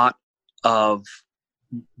lot of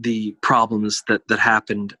the problems that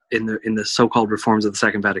happened in the so-called reforms of the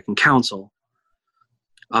Second Vatican Council.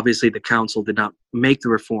 Obviously, the council did not make the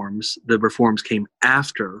reforms. The reforms came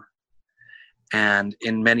after, and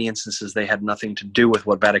in many instances, they had nothing to do with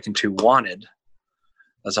what Vatican II wanted.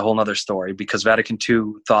 That's a whole other story, because Vatican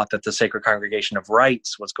II thought that the Sacred Congregation of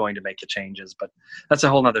Rites was going to make the changes, but that's a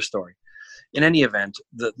whole other story. In any event,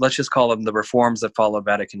 let's just call them the reforms that followed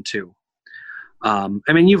Vatican II. I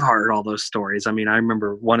mean, you've heard all those stories. I mean, I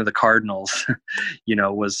remember one of the cardinals,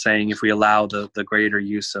 was saying if we allow the greater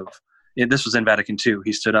use of, this was in Vatican II,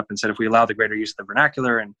 he stood up and said, if we allow the greater use of the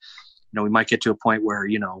vernacular, and we might get to a point where,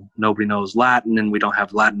 nobody knows Latin, and we don't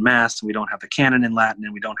have Latin Mass, and we don't have the canon in Latin,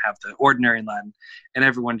 and we don't have the ordinary in Latin. And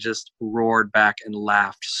everyone just roared back and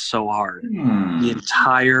laughed so hard. The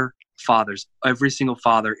entire fathers, every single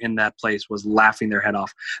father in that place was laughing their head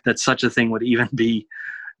off that such a thing would even be,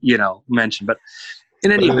 mentioned. But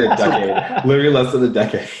in any event, literally less than a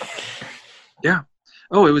decade. Yeah.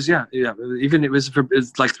 Oh, it was, yeah. Even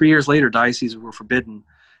it's like 3 years later, dioceses were forbidden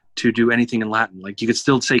to do anything in Latin. Like you could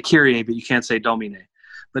still say Kyrie, but you can't say Domine.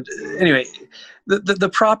 But anyway, the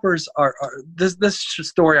propers are this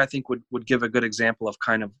story I think would give a good example of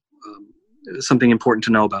kind of something important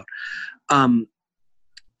to know about.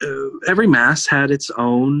 Every Mass had its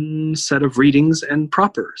own set of readings and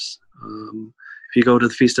propers. If you go to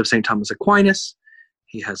the Feast of St. Thomas Aquinas,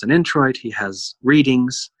 he has an introit, he has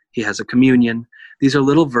readings, he has a communion. These are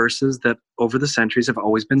little verses that over the centuries have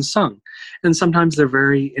always been sung. And sometimes they're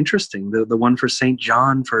very interesting. The one for St.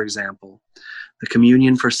 John, for example, the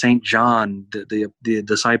communion for St. John, the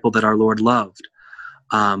disciple that our Lord loved.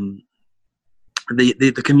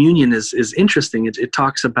 The communion is interesting. It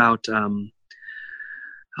talks about,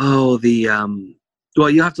 well,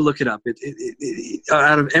 you have to look it up.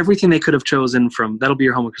 Out of everything they could have chosen from, that'll be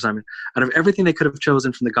your homework assignment. Out of everything they could have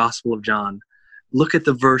chosen from the Gospel of John, look at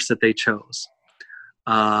the verse that they chose.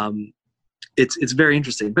 It's very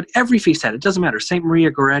interesting. But every feast had, it doesn't matter. Saint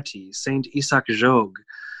Maria Goretti, Saint Isaac Jogues,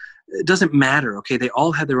 it doesn't matter. Okay, they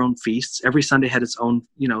all had their own feasts. Every Sunday had its own,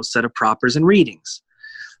 set of propers and readings.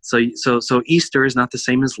 So Easter is not the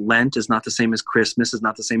same as Lent, is not the same as Christmas, is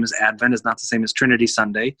not the same as Advent, is not the same as Trinity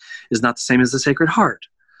Sunday, is not the same as the Sacred Heart.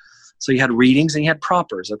 So you had readings and you had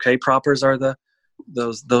propers. Okay, propers are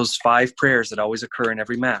those 5 prayers that always occur in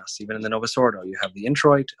every Mass, even in the Novus Ordo. You have the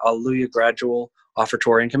introit, Alleluia, Gradual,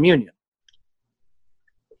 Offertory, and Communion.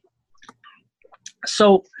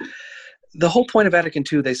 So the whole point of Vatican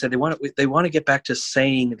II, they said they want to get back to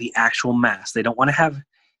saying the actual Mass. They don't want to have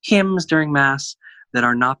hymns during Mass that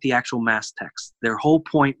are not the actual Mass text. Their whole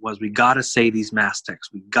point was, we got to say these Mass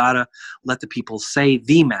texts. We got to let the people say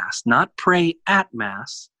the Mass, not pray at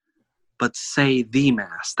Mass, but say the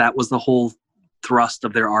Mass. That was the whole thrust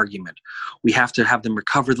of their argument. We have to have them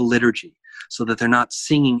recover the liturgy so that they're not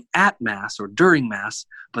singing at Mass or during Mass,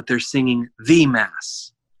 but they're singing the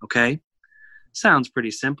Mass. Okay? Sounds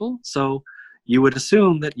pretty simple. So you would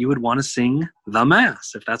assume that you would want to sing the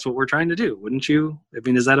Mass if that's what we're trying to do, wouldn't you? I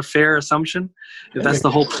mean, is that a fair assumption? If that's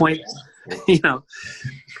the whole point,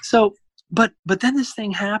 So, but then this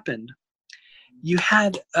thing happened. You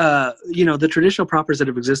had, the traditional propers that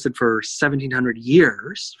have existed for 1,700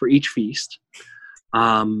 years for each feast.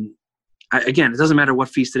 Again, it doesn't matter what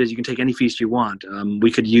feast it is. You can take any feast you want.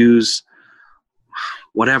 We could use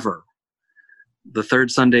whatever, the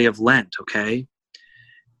third Sunday of Lent, okay?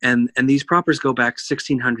 And these propers go back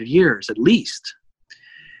 1,600 years at least.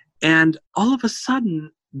 And all of a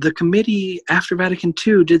sudden, the committee after Vatican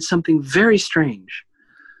II did something very strange.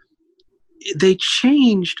 They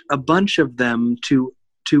changed a bunch of them to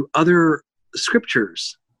other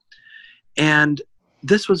scriptures. And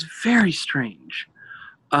this was very strange.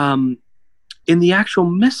 In the actual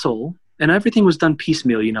missal, and everything was done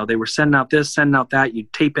piecemeal. They were sending out this, sending out that. You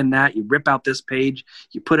tape in that. You rip out this page.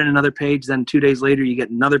 You put in another page. Then 2 days later, you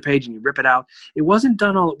get another page and you rip it out. It wasn't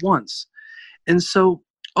done all at once. And so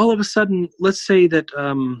all of a sudden, let's say that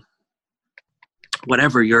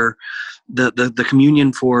the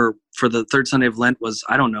communion for the third Sunday of Lent was,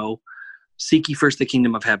 I don't know, seek ye first the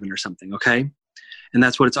kingdom of heaven or something, okay? And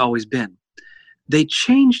that's what it's always been. They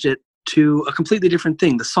changed it to a completely different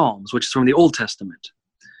thing, the Psalms, which is from the Old Testament.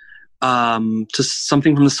 To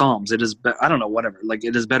something from the Psalms. It is, I don't know, whatever. Like,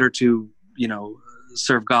 it is better to,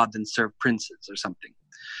 serve God than serve princes or something.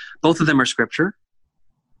 Both of them are scripture.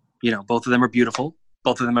 Both of them are beautiful.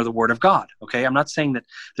 Both of them are the Word of God. Okay, I'm not saying that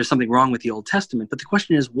there's something wrong with the Old Testament, but the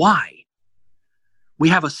question is why? We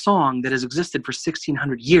have a song that has existed for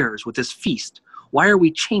 1,600 years with this feast. Why are we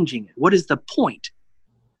changing it? What is the point?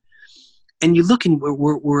 And you look, and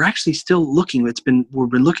we're actually still looking. We've been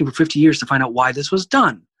looking for 50 years to find out why this was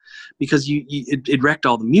done. Because it wrecked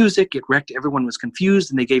all the music, everyone was confused,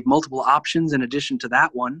 and they gave multiple options in addition to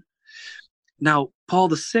that one. Now, Paul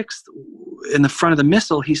VI, in the front of the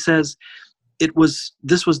Missal, he says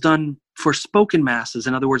this was done for spoken masses,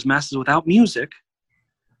 in other words, masses without music,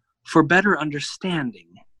 for better understanding.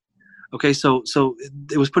 Okay, so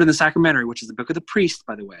it was put in the sacramentary, which is the book of the priest,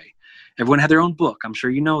 by the way. Everyone had their own book. I'm sure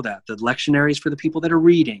you know that. The lectionary is for the people that are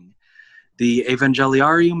reading. The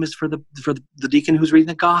Evangeliarium is for the deacon who's reading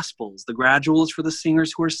the Gospels. The Gradual is for the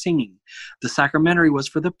singers who are singing. The Sacramentary was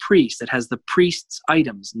for the priest. It has the priest's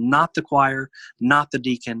items, not the choir, not the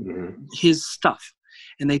deacon, his stuff.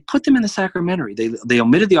 And they put them in the Sacramentary. They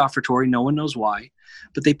omitted the Offertory, no one knows why,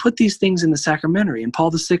 but they put these things in the Sacramentary. And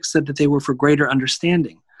Paul VI said that they were for greater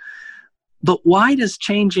understanding. But why does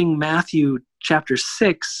changing Matthew chapter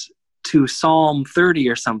 6 to Psalm 30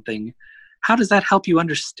 or something, how does that help you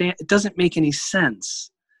understand? It doesn't make any sense.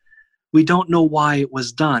 We don't know why it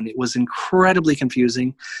was done. It was incredibly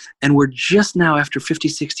confusing. And we're just now, after 50,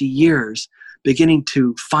 60 years, beginning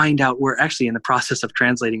to find out. We're actually in the process of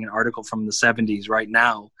translating an article from the 70s right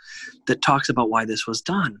now that talks about why this was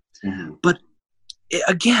done. Mm-hmm. But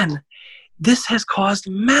again, this has caused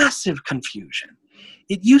massive confusion.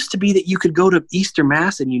 It used to be that you could go to Easter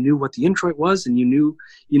Mass and you knew what the introit was, and you knew,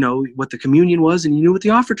 what the communion was, and you knew what the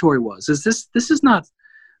offertory was. This is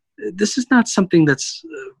not something that's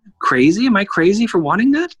crazy. Am I crazy for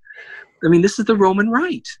wanting that? I mean, this is the Roman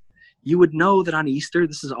Rite. You would know that on Easter,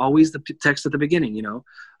 this is always the text at the beginning,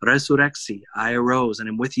 Resurrexi, I arose and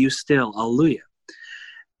am with you still, Alleluia.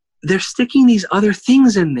 They're sticking these other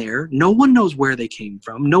things in there. No one knows where they came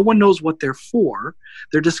from. No one knows what they're for.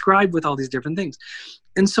 They're described with all these different things.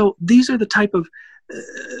 And so these are the type of,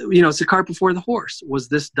 it's the cart before the horse. Was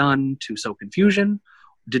this done to sow confusion?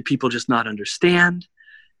 Did people just not understand?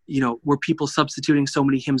 Were people substituting so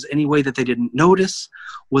many hymns anyway that they didn't notice?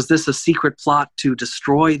 Was this a secret plot to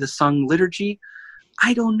destroy the sung liturgy?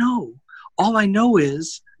 I don't know. All I know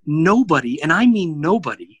is nobody, and I mean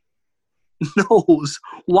nobody, knows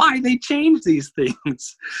why they changed these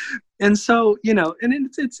things. And so, and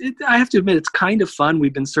I have to admit, it's kind of fun.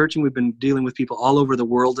 We've been searching, we've been dealing with people all over the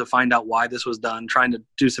world to find out why this was done, trying to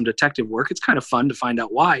do some detective work. It's kind of fun to find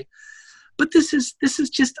out why. But this is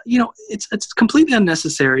just, it's completely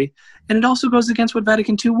unnecessary. And it also goes against what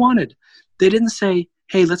Vatican II wanted. They didn't say,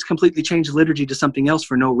 hey, let's completely change the liturgy to something else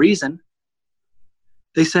for no reason.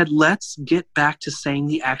 They said, let's get back to saying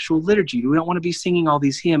the actual liturgy. We don't want to be singing all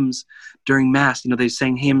these hymns during Mass. They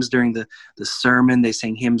sang hymns during the sermon. They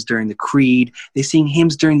sang hymns during the creed. They sang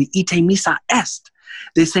hymns during the Ite Missa Est.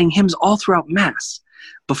 They sang hymns all throughout Mass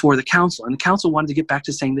before the council. And the council wanted to get back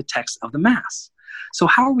to saying the text of the Mass. So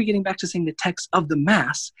how are we getting back to saying the text of the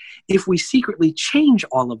Mass if we secretly change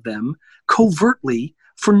all of them covertly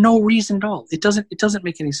for no reason at all? It doesn't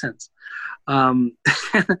make any sense. And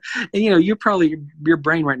you're probably, your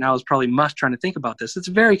brain right now is probably mush trying to think about this. It's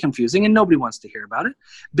very confusing and nobody wants to hear about it.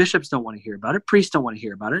 Bishops don't want to hear about it. Priests don't want to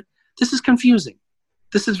hear about it. This is confusing.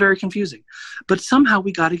 This is very confusing. But somehow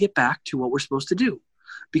we got to get back to what we're supposed to do,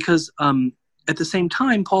 because at the same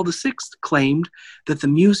time, Paul VI claimed that the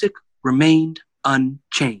music remained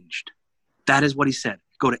unchanged. That is what he said.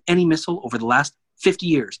 Go to any missal over the last 50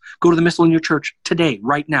 years. Go to the missal in your church today,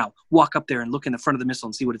 right now. Walk up there and look in the front of the missal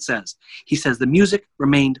and see what it says. He says the music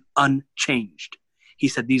remained unchanged. He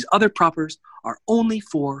said these other propers are only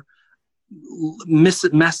for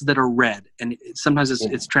masses that are read. And sometimes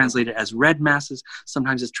it's translated as read masses.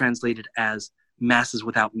 Sometimes it's translated as masses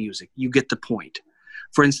without music. You get the point.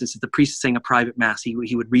 For instance, if the priest sang a private mass, he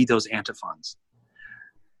would read those antiphons.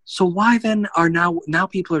 So why then are now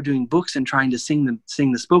people are doing books and trying to sing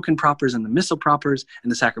the spoken propers and the missal propers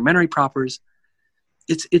and the sacramentary propers?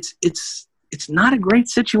 It's not a great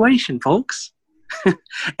situation, folks.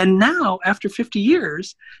 And now, after 50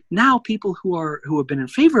 years, now people who have been in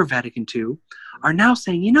favor of Vatican II are now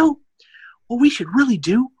saying, what we should really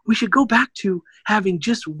do, we should go back to having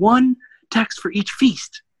just one text for each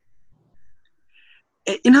feast.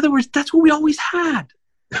 In other words, that's what we always had.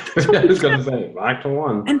 I was going to say, back to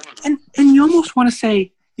one. And you almost want to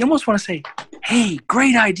say, hey,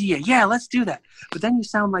 great idea. Yeah, let's do that. But then you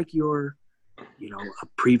sound like you're, a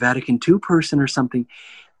pre-Vatican II person or something.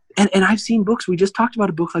 And I've seen books, we just talked about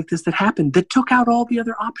a book like this that happened, that took out all the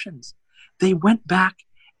other options. They went back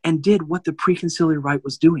and did what the pre-conciliar rite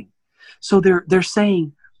was doing. So they're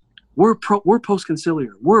saying, we're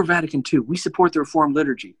post-conciliar, we're Vatican II, we support the Reformed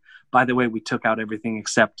liturgy. By the way, we took out everything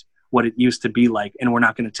except what it used to be like, and we're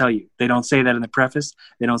not going to tell you. They don't say that in the preface.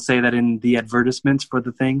 They don't say that in the advertisements for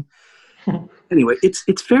the thing. Anyway,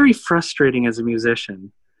 it's very frustrating as a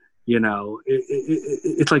musician.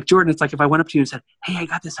 It's like, Jordan, it's like if I went up to you and said, hey, I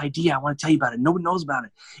got this idea, I want to tell you about it. No one knows about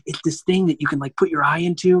it. It's this thing that you can put your eye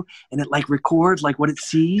into and it records what it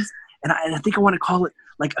sees. And I think I want to call it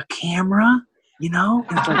like a camera, and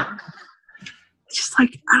it's just I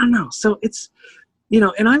don't know. So it's,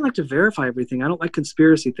 and I like to verify everything. I don't like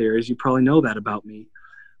conspiracy theories. You probably know that about me.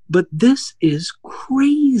 But this is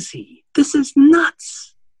crazy. This is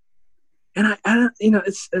nuts. And I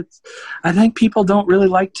think people don't really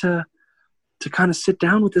like to kind of sit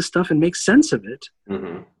down with this stuff and make sense of it.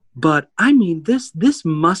 Mm-hmm. But I mean, this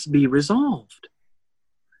must be resolved.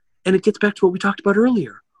 And it gets back to what we talked about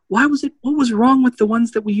earlier. What was wrong with the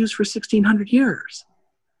ones that we used for 1600 years?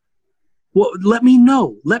 Well, let me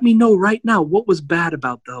know. Let me know right now what was bad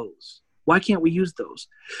about those. Why can't we use those?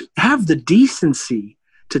 Have the decency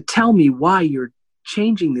to tell me why you're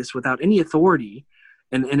changing this without any authority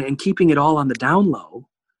and keeping it all on the down low.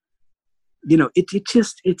 Anyway,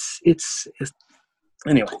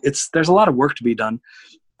 there's a lot of work to be done.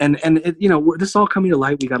 And this is all coming to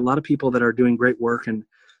light. We got a lot of people that are doing great work and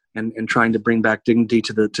trying to bring back dignity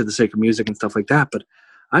to the sacred music and stuff like that. But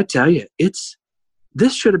I tell you,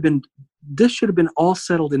 this should have been all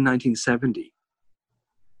settled in 1970.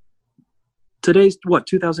 today's what,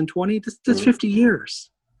 2020? That's 50 years.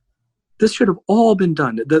 This should have all been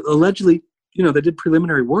done. Allegedly, they did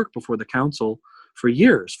preliminary work before the council for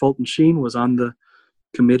years. Fulton Sheen was on the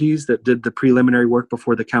committees that did the preliminary work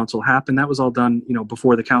before the council happened. That was all done,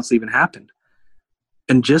 before the council even happened.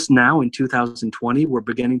 And just now in 2020, we're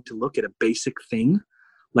beginning to look at a basic thing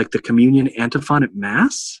like the communion antiphon at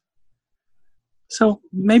Mass. So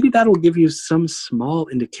maybe that'll give you some small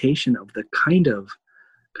indication of the kind of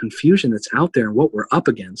confusion that's out there and what we're up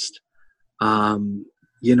against. And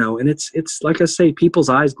it's like I say, people's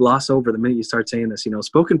eyes gloss over the minute you start saying this,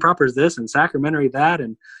 spoken proper is this and sacramentary that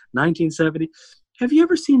and 1970. Have you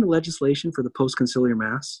ever seen the legislation for the post-conciliar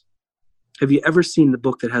Mass? Have you ever seen the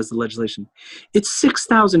book that has the legislation? It's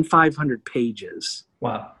 6,500 pages.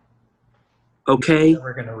 Wow. Okay.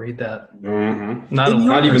 We're going to read that. Mm-hmm.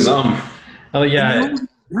 Not even them. Oh yeah. A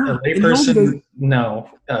layperson, no.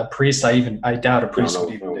 A priest, I doubt a priest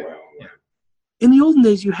would even do it. Yeah. In the olden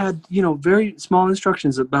days, you had, very small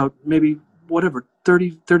instructions about maybe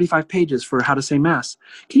 30, 35 pages for how to say Mass.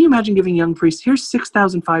 Can you imagine giving young priests, here's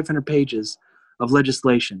 6,500 pages of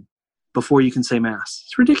legislation before you can say Mass?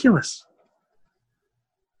 It's ridiculous.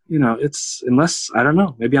 It's, unless, I don't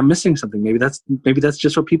know, maybe I'm missing something. Maybe that's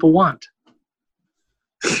just what people want.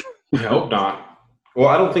 I hope not. Well,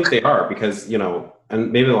 I don't think they are because,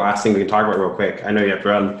 and maybe the last thing we can talk about real quick, I know you have to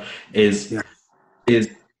run, is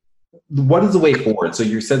what is the way forward? So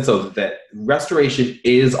your sense of that restoration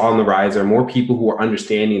is on the rise. There are more people who are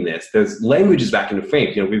understanding this. There's languages back into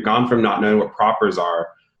frame. We've gone from not knowing what propers are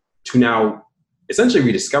to now essentially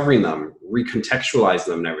rediscovering them, recontextualizing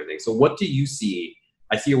them and everything. So what do you see?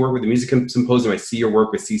 I see your work with the Music Symposium. I see your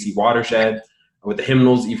work with CC Watershed, with the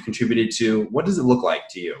hymnals that you've contributed to. What does it look like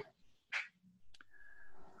to you?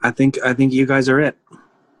 I think you guys are it.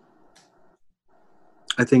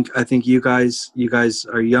 I think you guys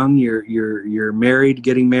are young. You're married,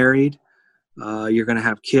 getting married. You're going to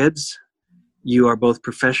have kids. You are both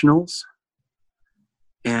professionals,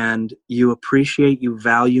 and you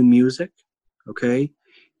value music. Okay,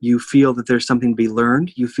 you feel that there's something to be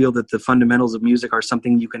learned. You feel that the fundamentals of music are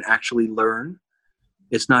something you can actually learn.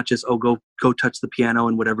 It's not just, go touch the piano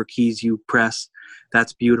and whatever keys you press,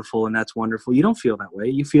 that's beautiful and that's wonderful. You don't feel that way.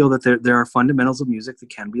 You feel that there are fundamentals of music that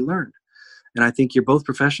can be learned. And I think you're both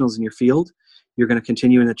professionals in your field. You're going to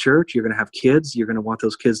continue in the church. You're going to have kids. You're going to want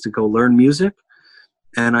those kids to go learn music.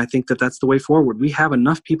 And I think that that's the way forward. We have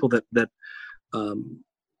enough people that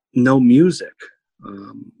know music,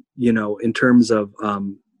 in terms of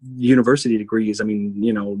university degrees. I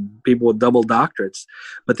mean, people with double doctorates,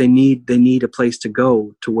 but they need a place to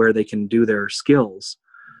go to where they can do their skills,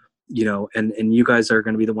 and you guys are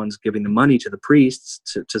going to be the ones giving the money to the priests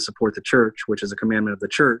to support the church, which is a commandment of the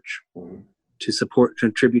church, to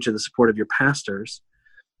contribute to the support of your pastors.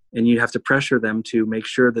 And you'd have to pressure them to make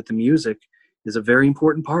sure that the music is a very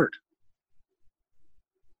important part.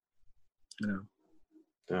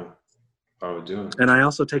 Yeah. I would do it. And I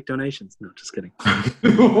also take donations. No, just kidding.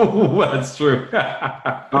 That's true.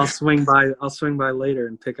 I'll swing by later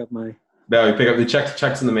and pick up my. No, you pick up the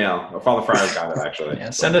checks in the mail. Father Fry's got it actually. Yeah,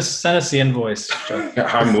 send us the invoice.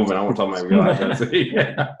 I'm moving. I won't tell my real address.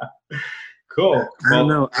 Cool. Well, I don't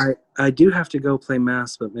know. I do have to go play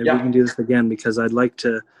Mass, but maybe we can do this again because I'd like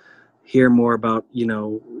to hear more about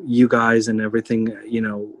you guys and everything.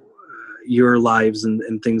 Your lives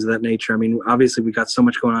and things of that nature. I mean, obviously we got so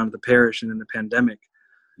much going on at the parish and in the pandemic.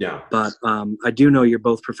 Yeah. But I do know you're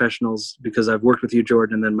both professionals because I've worked with you,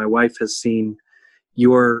 Jordan, and then my wife has seen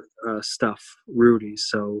your stuff, Rudy.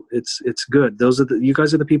 So it's good. You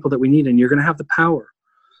guys are the people that we need, and you're going to have the power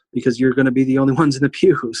because you're going to be the only ones in the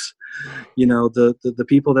pews. The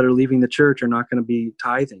people that are leaving the church are not going to be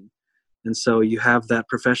tithing. And so you have that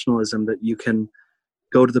professionalism that you can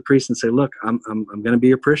go to the priest and say, look, I'm going to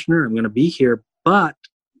be a parishioner. I'm going to be here, but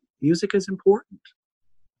music is important,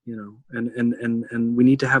 and we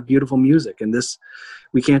need to have beautiful music. And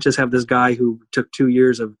we can't just have this guy who took 2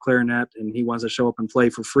 years of clarinet and he wants to show up and play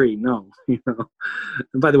for free. No, And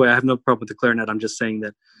by the way, I have no problem with the clarinet. I'm just saying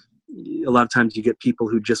that a lot of times you get people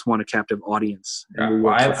who just want a captive audience. I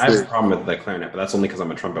have a problem with the clarinet, but that's only because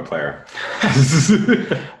I'm a trumpet player.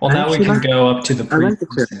 Well, now we can go up to the priest.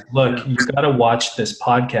 Look, you got to watch this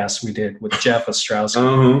podcast we did with Jeff Ostrowski.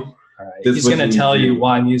 Uh-huh. All right. He's going to tell you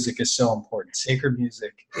why music is so important. Sacred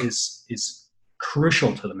music is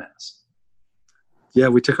crucial to the Mass. Yeah,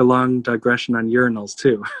 we took a long digression on urinals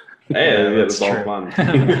too. Hey, it was all fun.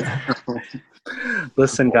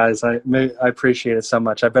 Listen, guys, I appreciate it so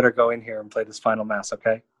much. I better go in here and play this final Mass,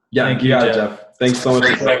 okay? Yeah, thank you, Jeff. Thanks so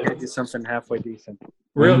much. I'll do something halfway decent.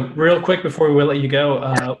 Real quick before we let you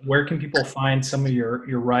go, where can people find some of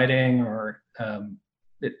your writing or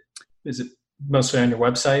Is it mostly on your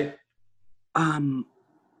website?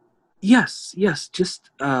 Yes. Just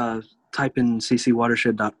type in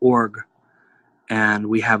ccwatershed.org, and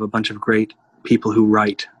we have a bunch of great people who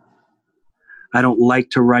write. I don't like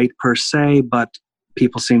to write per se, but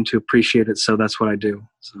people seem to appreciate it, so that's what I do.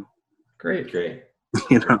 So Great.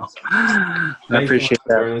 you know, I appreciate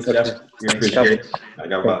that.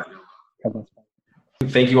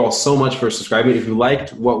 Thank you all so much for subscribing. If you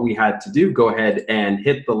liked what we had to do, go ahead and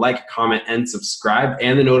hit the like, comment, and subscribe,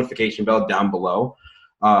 and the notification bell down below.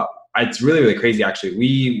 It's really, really crazy, actually.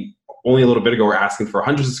 We, only a little bit ago, were asking for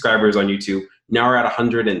 100 subscribers on YouTube. Now we're at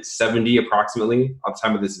 170 approximately at the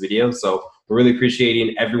time of this video. So we're really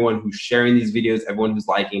appreciating everyone who's sharing these videos, everyone who's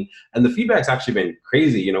liking, and the feedback's actually been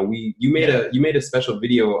crazy. You know, you made a special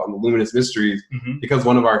video on the Luminous Mysteries because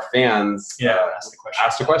one of our fans asked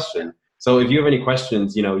a question. So if you have any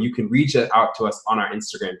questions, you know, you can reach out to us on our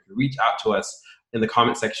Instagram. You can reach out to us in the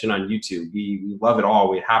comment section on YouTube. We love it all.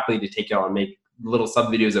 We're happy to take y'all and make little sub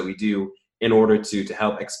videos that we do in order to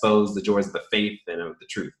help expose the joys of the faith and of the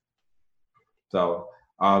truth. So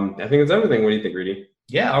I think that's everything. What do you think, Rudy?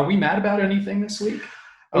 Yeah. Are we mad about anything this week?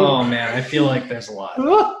 Oh man, I feel like there's a lot.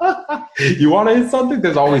 You want to hit something?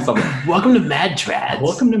 There's always something. Welcome to Mad Trads.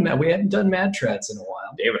 Welcome to Mad. We haven't done Mad Trads in a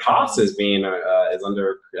while. David Haas is being is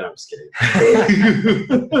under. No, I'm just kidding.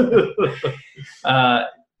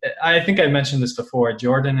 I think I mentioned this before.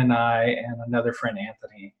 Jordan and I and another friend,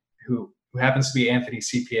 Anthony, who happens to be Anthony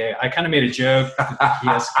CPA. I kind of made a joke. He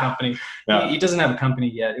has a company. Yeah. He doesn't have a company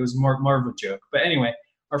yet. It was more of a joke. But anyway,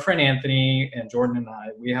 our friend Anthony and Jordan and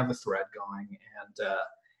I, we have a thread going, and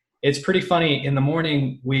it's pretty funny. In the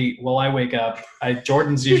morning, I wake up.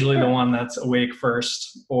 Jordan's usually the one that's awake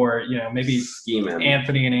first, or you know, maybe scheming.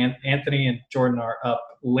 Anthony and Jordan are up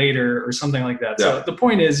later or something like that. Yeah. So the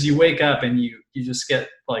point is, you wake up and you just get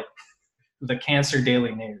like the Cancer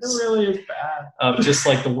Daily News. It really is bad. Of just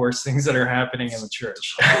like the worst things that are happening in the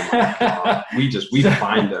church. Oh my God. We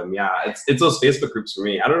find them. Yeah, it's those Facebook groups for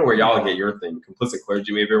me. I don't know where y'all get your thing. Complicit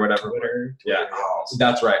Clergy maybe or whatever. Twitter. Yeah. Oh,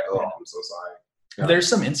 that's right. Oh, I'm so sorry. Yeah. There's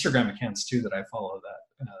some Instagram accounts too that I follow that.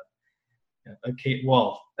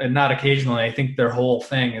 Well, and not occasionally. I think their whole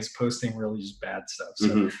thing is posting really just bad stuff.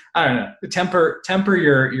 So I don't know. Temper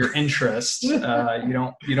your interest. You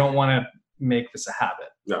don't want to make this a habit.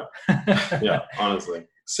 No. Yeah, honestly.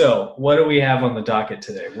 So what do we have on the docket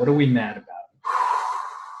today? What are we mad about?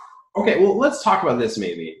 Okay, well, let's talk about this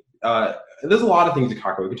maybe. There's a lot of things to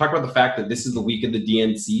talk about. We can talk about the fact that this is the week of the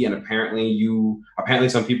DNC, and apparently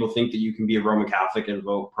some people think that you can be a Roman Catholic and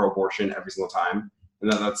vote pro-abortion every single time,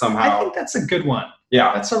 and that somehow. I think that's a good one.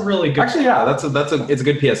 Yeah, that's a really good. Actually, yeah, it's a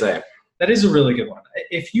good PSA. That is a really good one.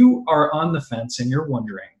 If you are on the fence and you're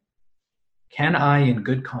wondering, can I, in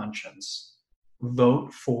good conscience,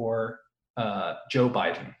 vote for Joe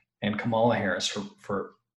Biden and Kamala Harris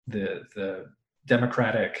for the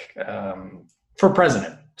Democratic for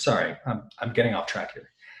president? Sorry, I'm getting off track here.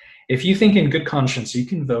 If you think in good conscience you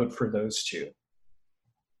can vote for those two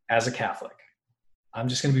as a Catholic, I'm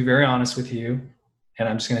just going to be very honest with you, and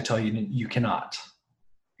I'm just going to tell you you cannot.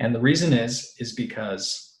 And the reason is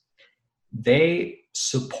because they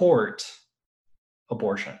support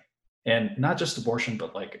abortion. And not just abortion,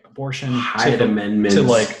 but like abortion, Hyde Amendment to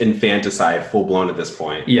like infanticide, full blown at this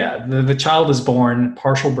point. Yeah, the child is born,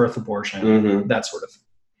 partial birth abortion, that sort of thing.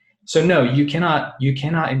 So no, you cannot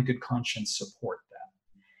in good conscience support that.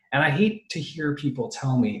 And I hate to hear people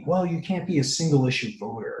tell me, well, you can't be a single issue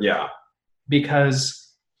voter. Yeah.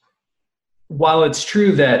 Because while it's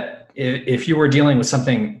true that if you were dealing with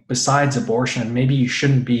something besides abortion, maybe you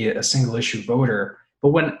shouldn't be a single issue voter. But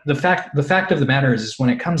when the fact of the matter is when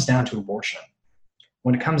it comes down to abortion,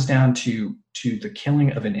 when it comes down to the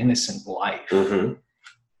killing of an innocent life,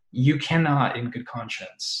 you cannot, in good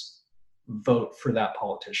conscience, vote for that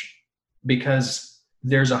politician because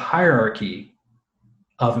there's a hierarchy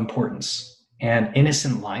of importance. And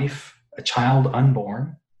innocent life, a child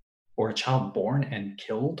unborn, or a child born and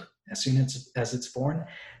killed as soon as it's born,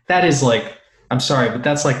 that is like, I'm sorry, but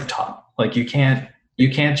that's like the top. Like you can't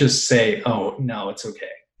just say, oh, no, it's okay.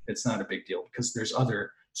 It's not a big deal because there's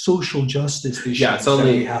other social justice issues that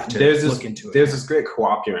you have to look into. There's this great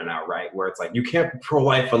co-option right now, right, where it's like you can't be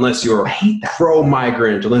pro-life unless you're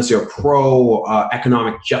pro-migrant, unless you're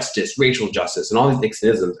pro-economic justice, racial justice, and all these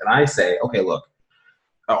exisms. And I say, okay, look,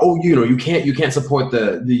 you can't support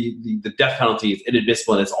the death penalties,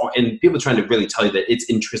 inadmissible, and it's all, and people are trying to really tell you that it's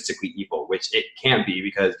intrinsically evil, which it can't be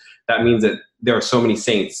because that means that there are so many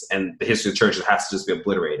saints and the history of the church that has to just be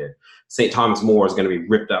obliterated. St. Thomas More is going to be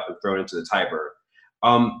ripped up and thrown into the Tiber.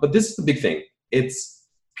 But this is the big thing. It's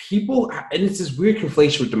people, and it's this weird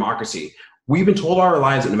conflation with democracy we've been told our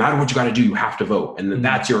lives that no matter what you got to do, you have to vote. And then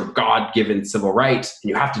that's your God-given civil right, and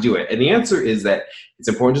you have to do it. And the answer is that it's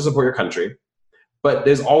important to support your country, but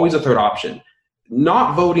there's always a third option.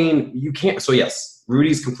 Not voting, you can't. So yes,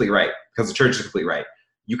 Rudy's completely right, because the church is completely right.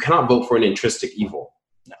 You cannot vote for an intrinsic evil.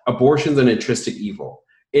 Abortion's an intrinsic evil.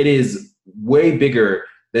 It is way bigger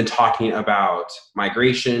than talking about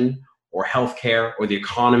migration or healthcare or the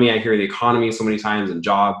economy. I hear the economy so many times, and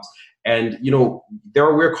jobs. And,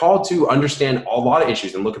 we're called to understand a lot of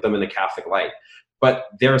issues and look at them in the Catholic light. But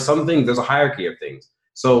there are some things, there's a hierarchy of things.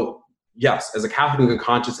 So yes, as a Catholic in good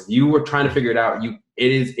conscience, if you were trying to figure it out,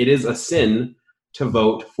 it is a sin to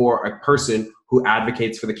vote for a person who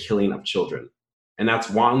advocates for the killing of children. And that's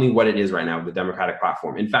wantonly what it is right now with the Democratic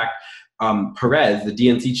platform. In fact, Perez, the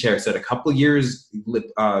DNC chair, said a couple years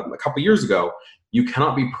ago, you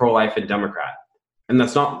cannot be pro-life and Democrat. And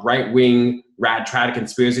that's not right-wing, rad-trad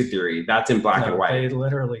conspiracy theory. That's in black and white. They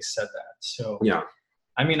literally said that. So yeah.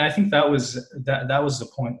 I mean, I think that was the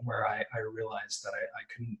point where I realized that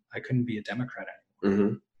I couldn't be a Democrat anymore.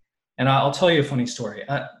 Mm-hmm. And I'll tell you a funny story.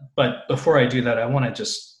 But before I do that,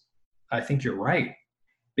 I think you're right.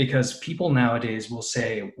 Because people nowadays will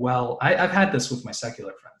say, well, I've had this with my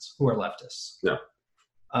secular friends who are leftists. Yeah.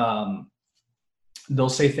 They'll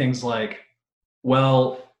say things like,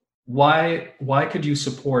 well, why could you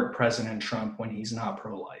support President Trump when he's not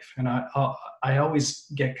pro-life? And I always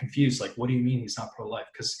get confused, like, what do you mean he's not pro-life?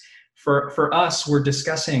 Because for us, we're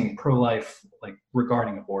discussing pro-life like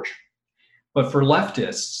regarding abortion. But for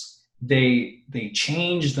leftists, they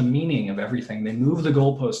change the meaning of everything. They move the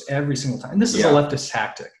goalpost every single time. And this is a leftist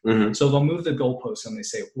tactic. Mm-hmm. So they'll move the goalpost and they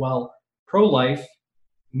say, well, pro-life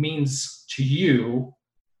means to you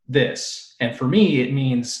this. And for me, it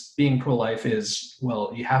means being pro-life is,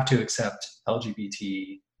 well, you have to accept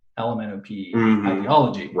LGBT, LMNOP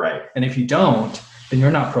ideology. Right. And if you don't, then you're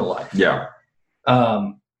not pro-life. Yeah.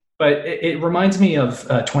 But it reminds me of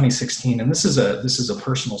 2016, and this is a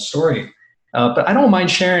personal story. But I don't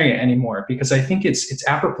mind sharing it anymore because I think it's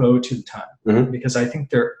apropos to the time. Mm-hmm. Because I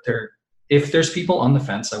think if there's people on the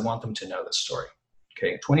fence, I want them to know this story.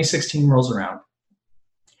 Okay, 2016 rolls around,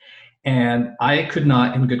 and I could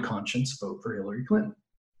not, in good conscience, vote for Hillary Clinton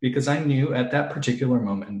because I knew at that particular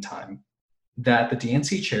moment in time that the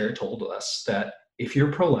DNC chair told us that if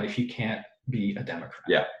you're pro-life, you can't be a Democrat.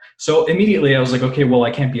 Yeah. So immediately I was like, okay, well, I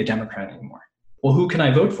can't be a Democrat anymore. Well, who can I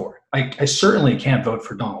vote for? I certainly can't vote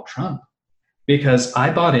for Donald Trump. Because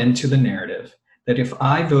I bought into the narrative that if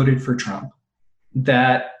I voted for Trump,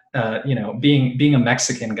 that being a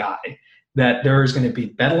Mexican guy, that there's going to be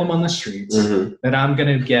bedlam on the streets, that I'm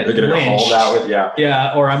going to get lynched,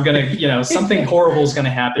 or I'm going to, something horrible is going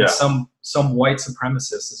to happen. Yeah. Some white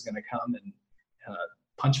supremacist is going to come and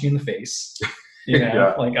punch me in the face.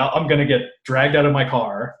 Like I'm going to get dragged out of my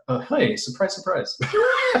car. Hey, surprise, surprise.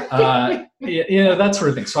 That sort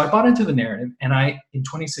of thing. So I bought into the narrative, and in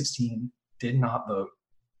 2016. Did not vote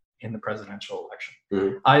in the presidential election.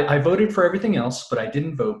 Mm-hmm. I voted for everything else, but I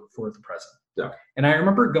didn't vote for the president. Yeah. And I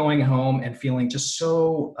remember going home and feeling just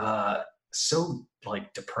so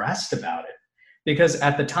like depressed about it, because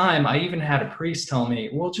at the time I even had a priest tell me,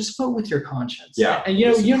 "Well, just vote with your conscience." Yeah. And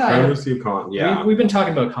you and I, we've been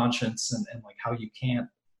talking about conscience and like how you can't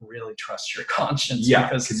really trust your conscience. Yeah,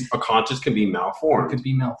 because a conscience can be malformed. It could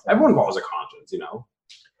be malformed. Everyone follows a conscience,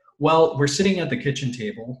 Well, we're sitting at the kitchen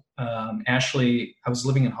table. Ashley, I was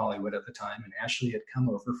living in Hollywood at the time, and Ashley had come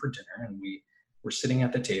over for dinner, and we were sitting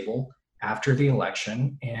at the table after the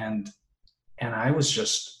election, and I was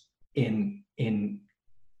just in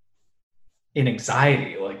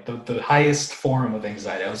anxiety, like the highest form of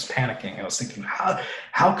anxiety. I was panicking. I was thinking,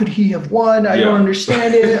 how could he have won? I don't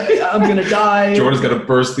understand it. I'm gonna die. Jordan's gonna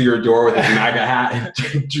burst through your door with his MAGA hat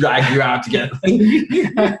and drag you out to get.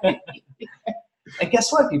 And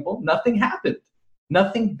guess what, people? Nothing happened.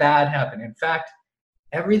 Nothing bad happened. In fact,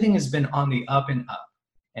 everything has been on the up and up.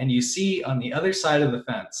 And you see on the other side of the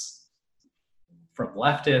fence, from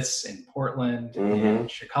leftists in Portland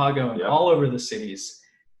and Chicago and all over the cities,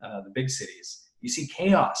 the big cities, you see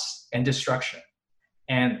chaos and destruction.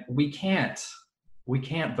 And we can't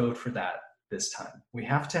vote for that this time. We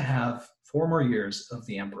have to have 4 more years of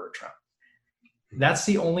the Emperor Trump. That's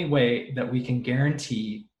the only way that we can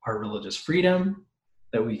guarantee our religious freedom,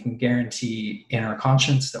 that we can guarantee in our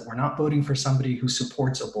conscience that we're not voting for somebody who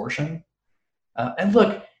supports abortion. And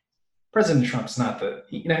look, President Trump's not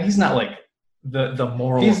he's not like the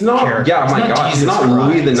moral. He's not. character. Yeah, he's my God, Jesus he's not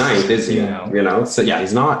Louis the Ninth, is he? So yeah,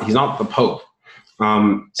 he's not the Pope.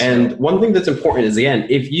 And one thing that's important is, again,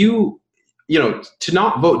 if you to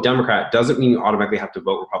not vote Democrat doesn't mean you automatically have to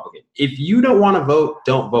vote Republican. If you don't want to vote,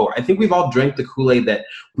 don't vote. I think we've all drank the Kool-Aid that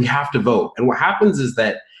we have to vote. And what happens is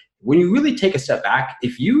that when you really take a step back,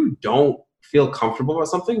 if you don't feel comfortable about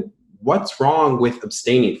something, what's wrong with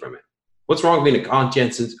abstaining from it? What's wrong with being a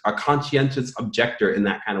conscientious objector in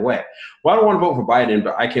that kind of way? Well, I don't want to vote for Biden,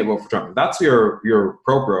 but I can't vote for Trump. If that's your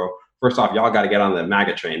pro. First off, y'all got to get on the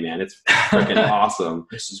MAGA train, man. It's freaking awesome.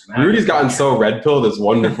 Rudy's gotten so red pilled. It's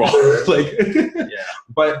wonderful. Yeah,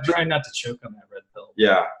 but I'm trying not to choke on that red pill.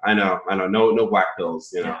 Yeah, I know. No black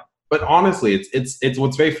pills. Yeah. But honestly, it's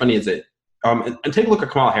what's very funny is that and take a look at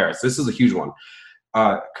Kamala Harris. This is a huge one.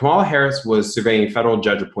 Kamala Harris was surveying federal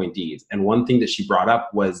judge appointees, and one thing that she brought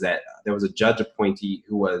up was that there was a judge appointee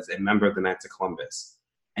who was a member of the Knights of Columbus,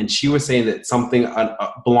 and she was saying that something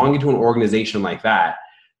belonging to an organization like that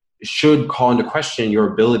should call into question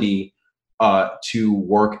your ability to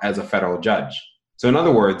work as a federal judge. So in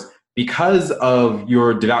other words, because of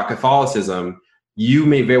your devout Catholicism, you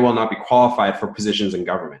may very well not be qualified for positions in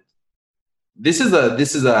government. This is a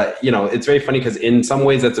it's very funny because in some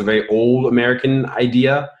ways that's a very old American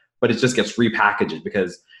idea, but it just gets repackaged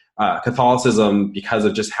because Catholicism, because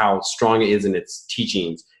of just how strong it is in its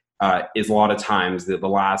teachings, is a lot of times the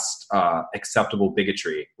last acceptable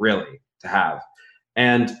bigotry really to have.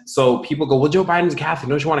 And so people go, well, Joe Biden's a Catholic.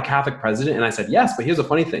 Don't you want a Catholic president? And I said, yes, but here's the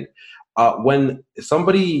funny thing. When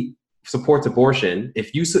somebody supports abortion,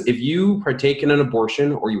 if you partake in an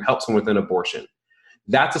abortion or you help someone with an abortion,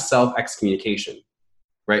 that's a self-excommunication,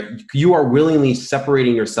 right? You are willingly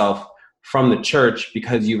separating yourself from the church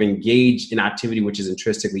because you've engaged in activity which is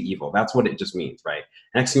intrinsically evil. That's what it just means, right?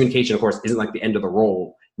 And excommunication, of course, isn't like the end of the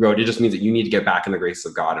road. It just means that you need to get back in the grace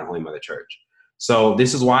of God and Holy Mother Church. So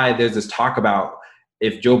this is why there's this talk about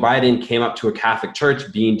if Joe Biden came up to a Catholic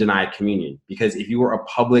church being denied communion, because if you were a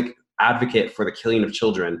public advocate for the killing of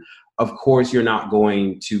children, of course you're not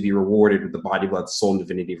going to be rewarded with the body, blood, soul, and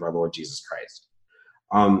divinity of our Lord Jesus Christ.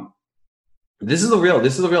 This is a real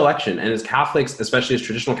election, and as Catholics, especially as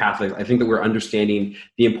traditional Catholics, I think that we're understanding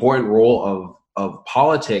the important role of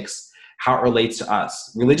politics, how it relates to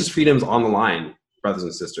us. Religious freedom's on the line, brothers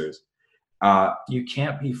and sisters. You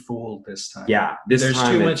can't be fooled this time. Yeah, there's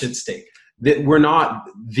too much at stake. That we're not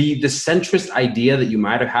the centrist idea that you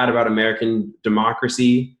might have had about American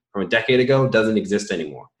democracy from a decade ago doesn't exist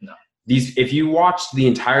anymore. No. If you watched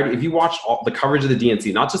all the coverage of the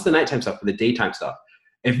DNC, not just the nighttime stuff, but the daytime stuff,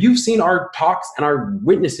 if you've seen our talks and our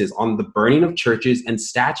witnesses on the burning of churches and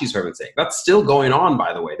statues, for heaven's sake, that's still going on,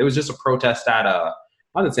 by the way. There was just a protest at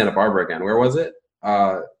not in Santa Barbara again. Where was it?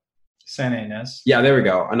 Santa Ynez. Yeah, there we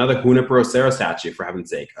go. Another Junipero Serra statue, for heaven's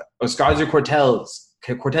sake. Oscar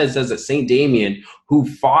Cortez says that Saint Damien, who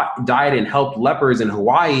fought, died, and helped lepers in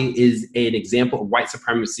Hawaii, is an example of white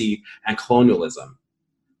supremacy and colonialism.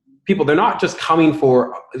 People, they're not just coming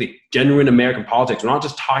for the genuine American politics. We're not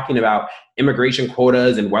just talking about immigration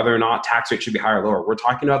quotas and whether or not tax rates should be higher or lower. We're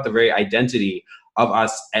talking about the very identity of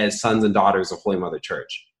us as sons and daughters of Holy Mother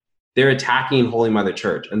Church. They're attacking Holy Mother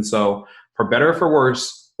Church. And so, for better or for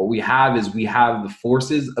worse, what we have the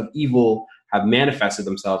forces of evil have manifested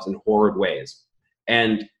themselves in horrid ways.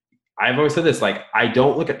 And I've always said this, like, I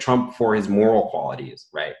don't look at Trump for his moral qualities,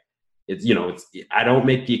 right? I don't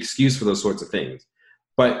make the excuse for those sorts of things.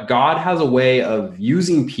 But God has a way of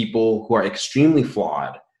using people who are extremely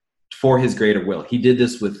flawed for his greater will. He did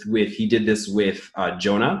this with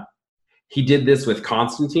Jonah. He did this with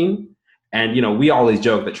Constantine. And, we always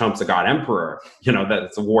joke that Trump's a God emperor,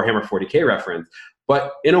 that's a Warhammer 40K reference.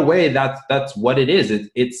 But in a way, that's what it is.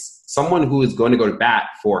 It's someone who is going to go to bat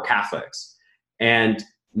for Catholics. And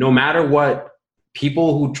no matter what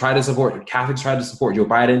people who Catholics try to support Joe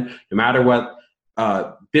Biden, no matter what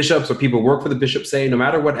bishops or people who work for the bishop say, no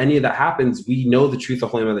matter what any of that happens, we know the truth of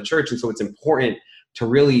Holy Mother Church. And so it's important to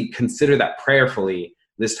really consider that prayerfully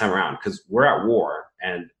this time around, because we're at war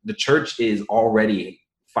and the church is already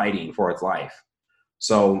fighting for its life.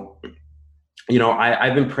 So,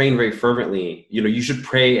 I've been praying very fervently. You should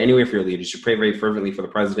pray anyway for your leaders. You should pray very fervently for the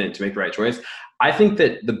president to make the right choice. I think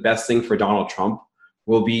that the best thing for Donald Trump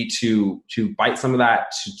will be to bite some of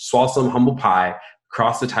that, to swallow some humble pie,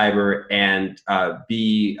 cross the Tiber, and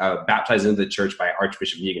be baptized into the church by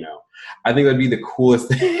Archbishop Vigano. I think that'd be the coolest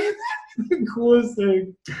thing. The coolest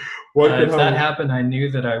thing. If that happened, I knew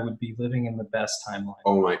that I would be living in the best timeline.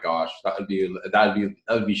 Oh my gosh, that would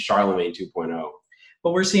be Charlemagne 2.0.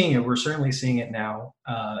 But we're seeing it. We're certainly seeing it now.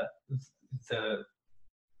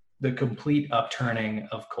 The complete upturning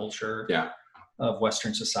of culture, of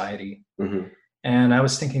Western society. Mm-hmm. And I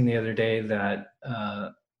was thinking the other day that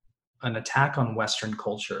an attack on Western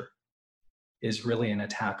culture is really an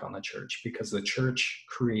attack on the church, because the church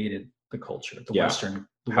created the culture, the Yeah. Western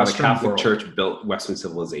How the Catholic world. Church built Western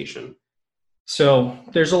civilization. So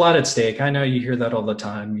there's a lot at stake. I know you hear that all the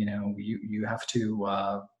time. You know, you have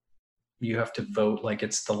to vote like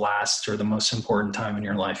it's the last or the most important time in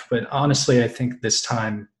your life. But honestly, I think this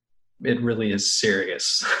time it really is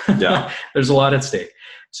serious. Yeah. There's a lot at stake.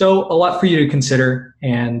 So a lot for you to consider,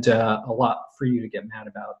 and a lot for you to get mad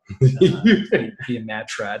about, being mad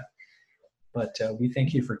trad. But we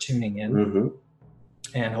thank you for tuning in, Mm-hmm.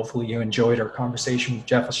 and hopefully you enjoyed our conversation with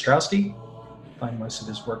Jeff Ostrowski. Find most of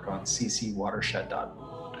his work on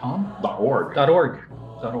ccwatershed.com. .org.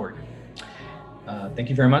 Thank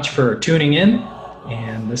you very much for tuning in,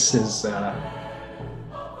 and this is the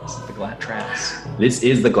Glad Trads. This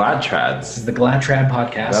is the Glad This Trads. is the Glad Trad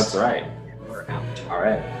podcast. That's right. We're out. All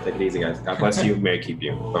right. Take it easy, guys. God bless you. May it keep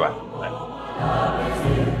you. Bye-bye.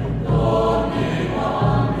 Bye.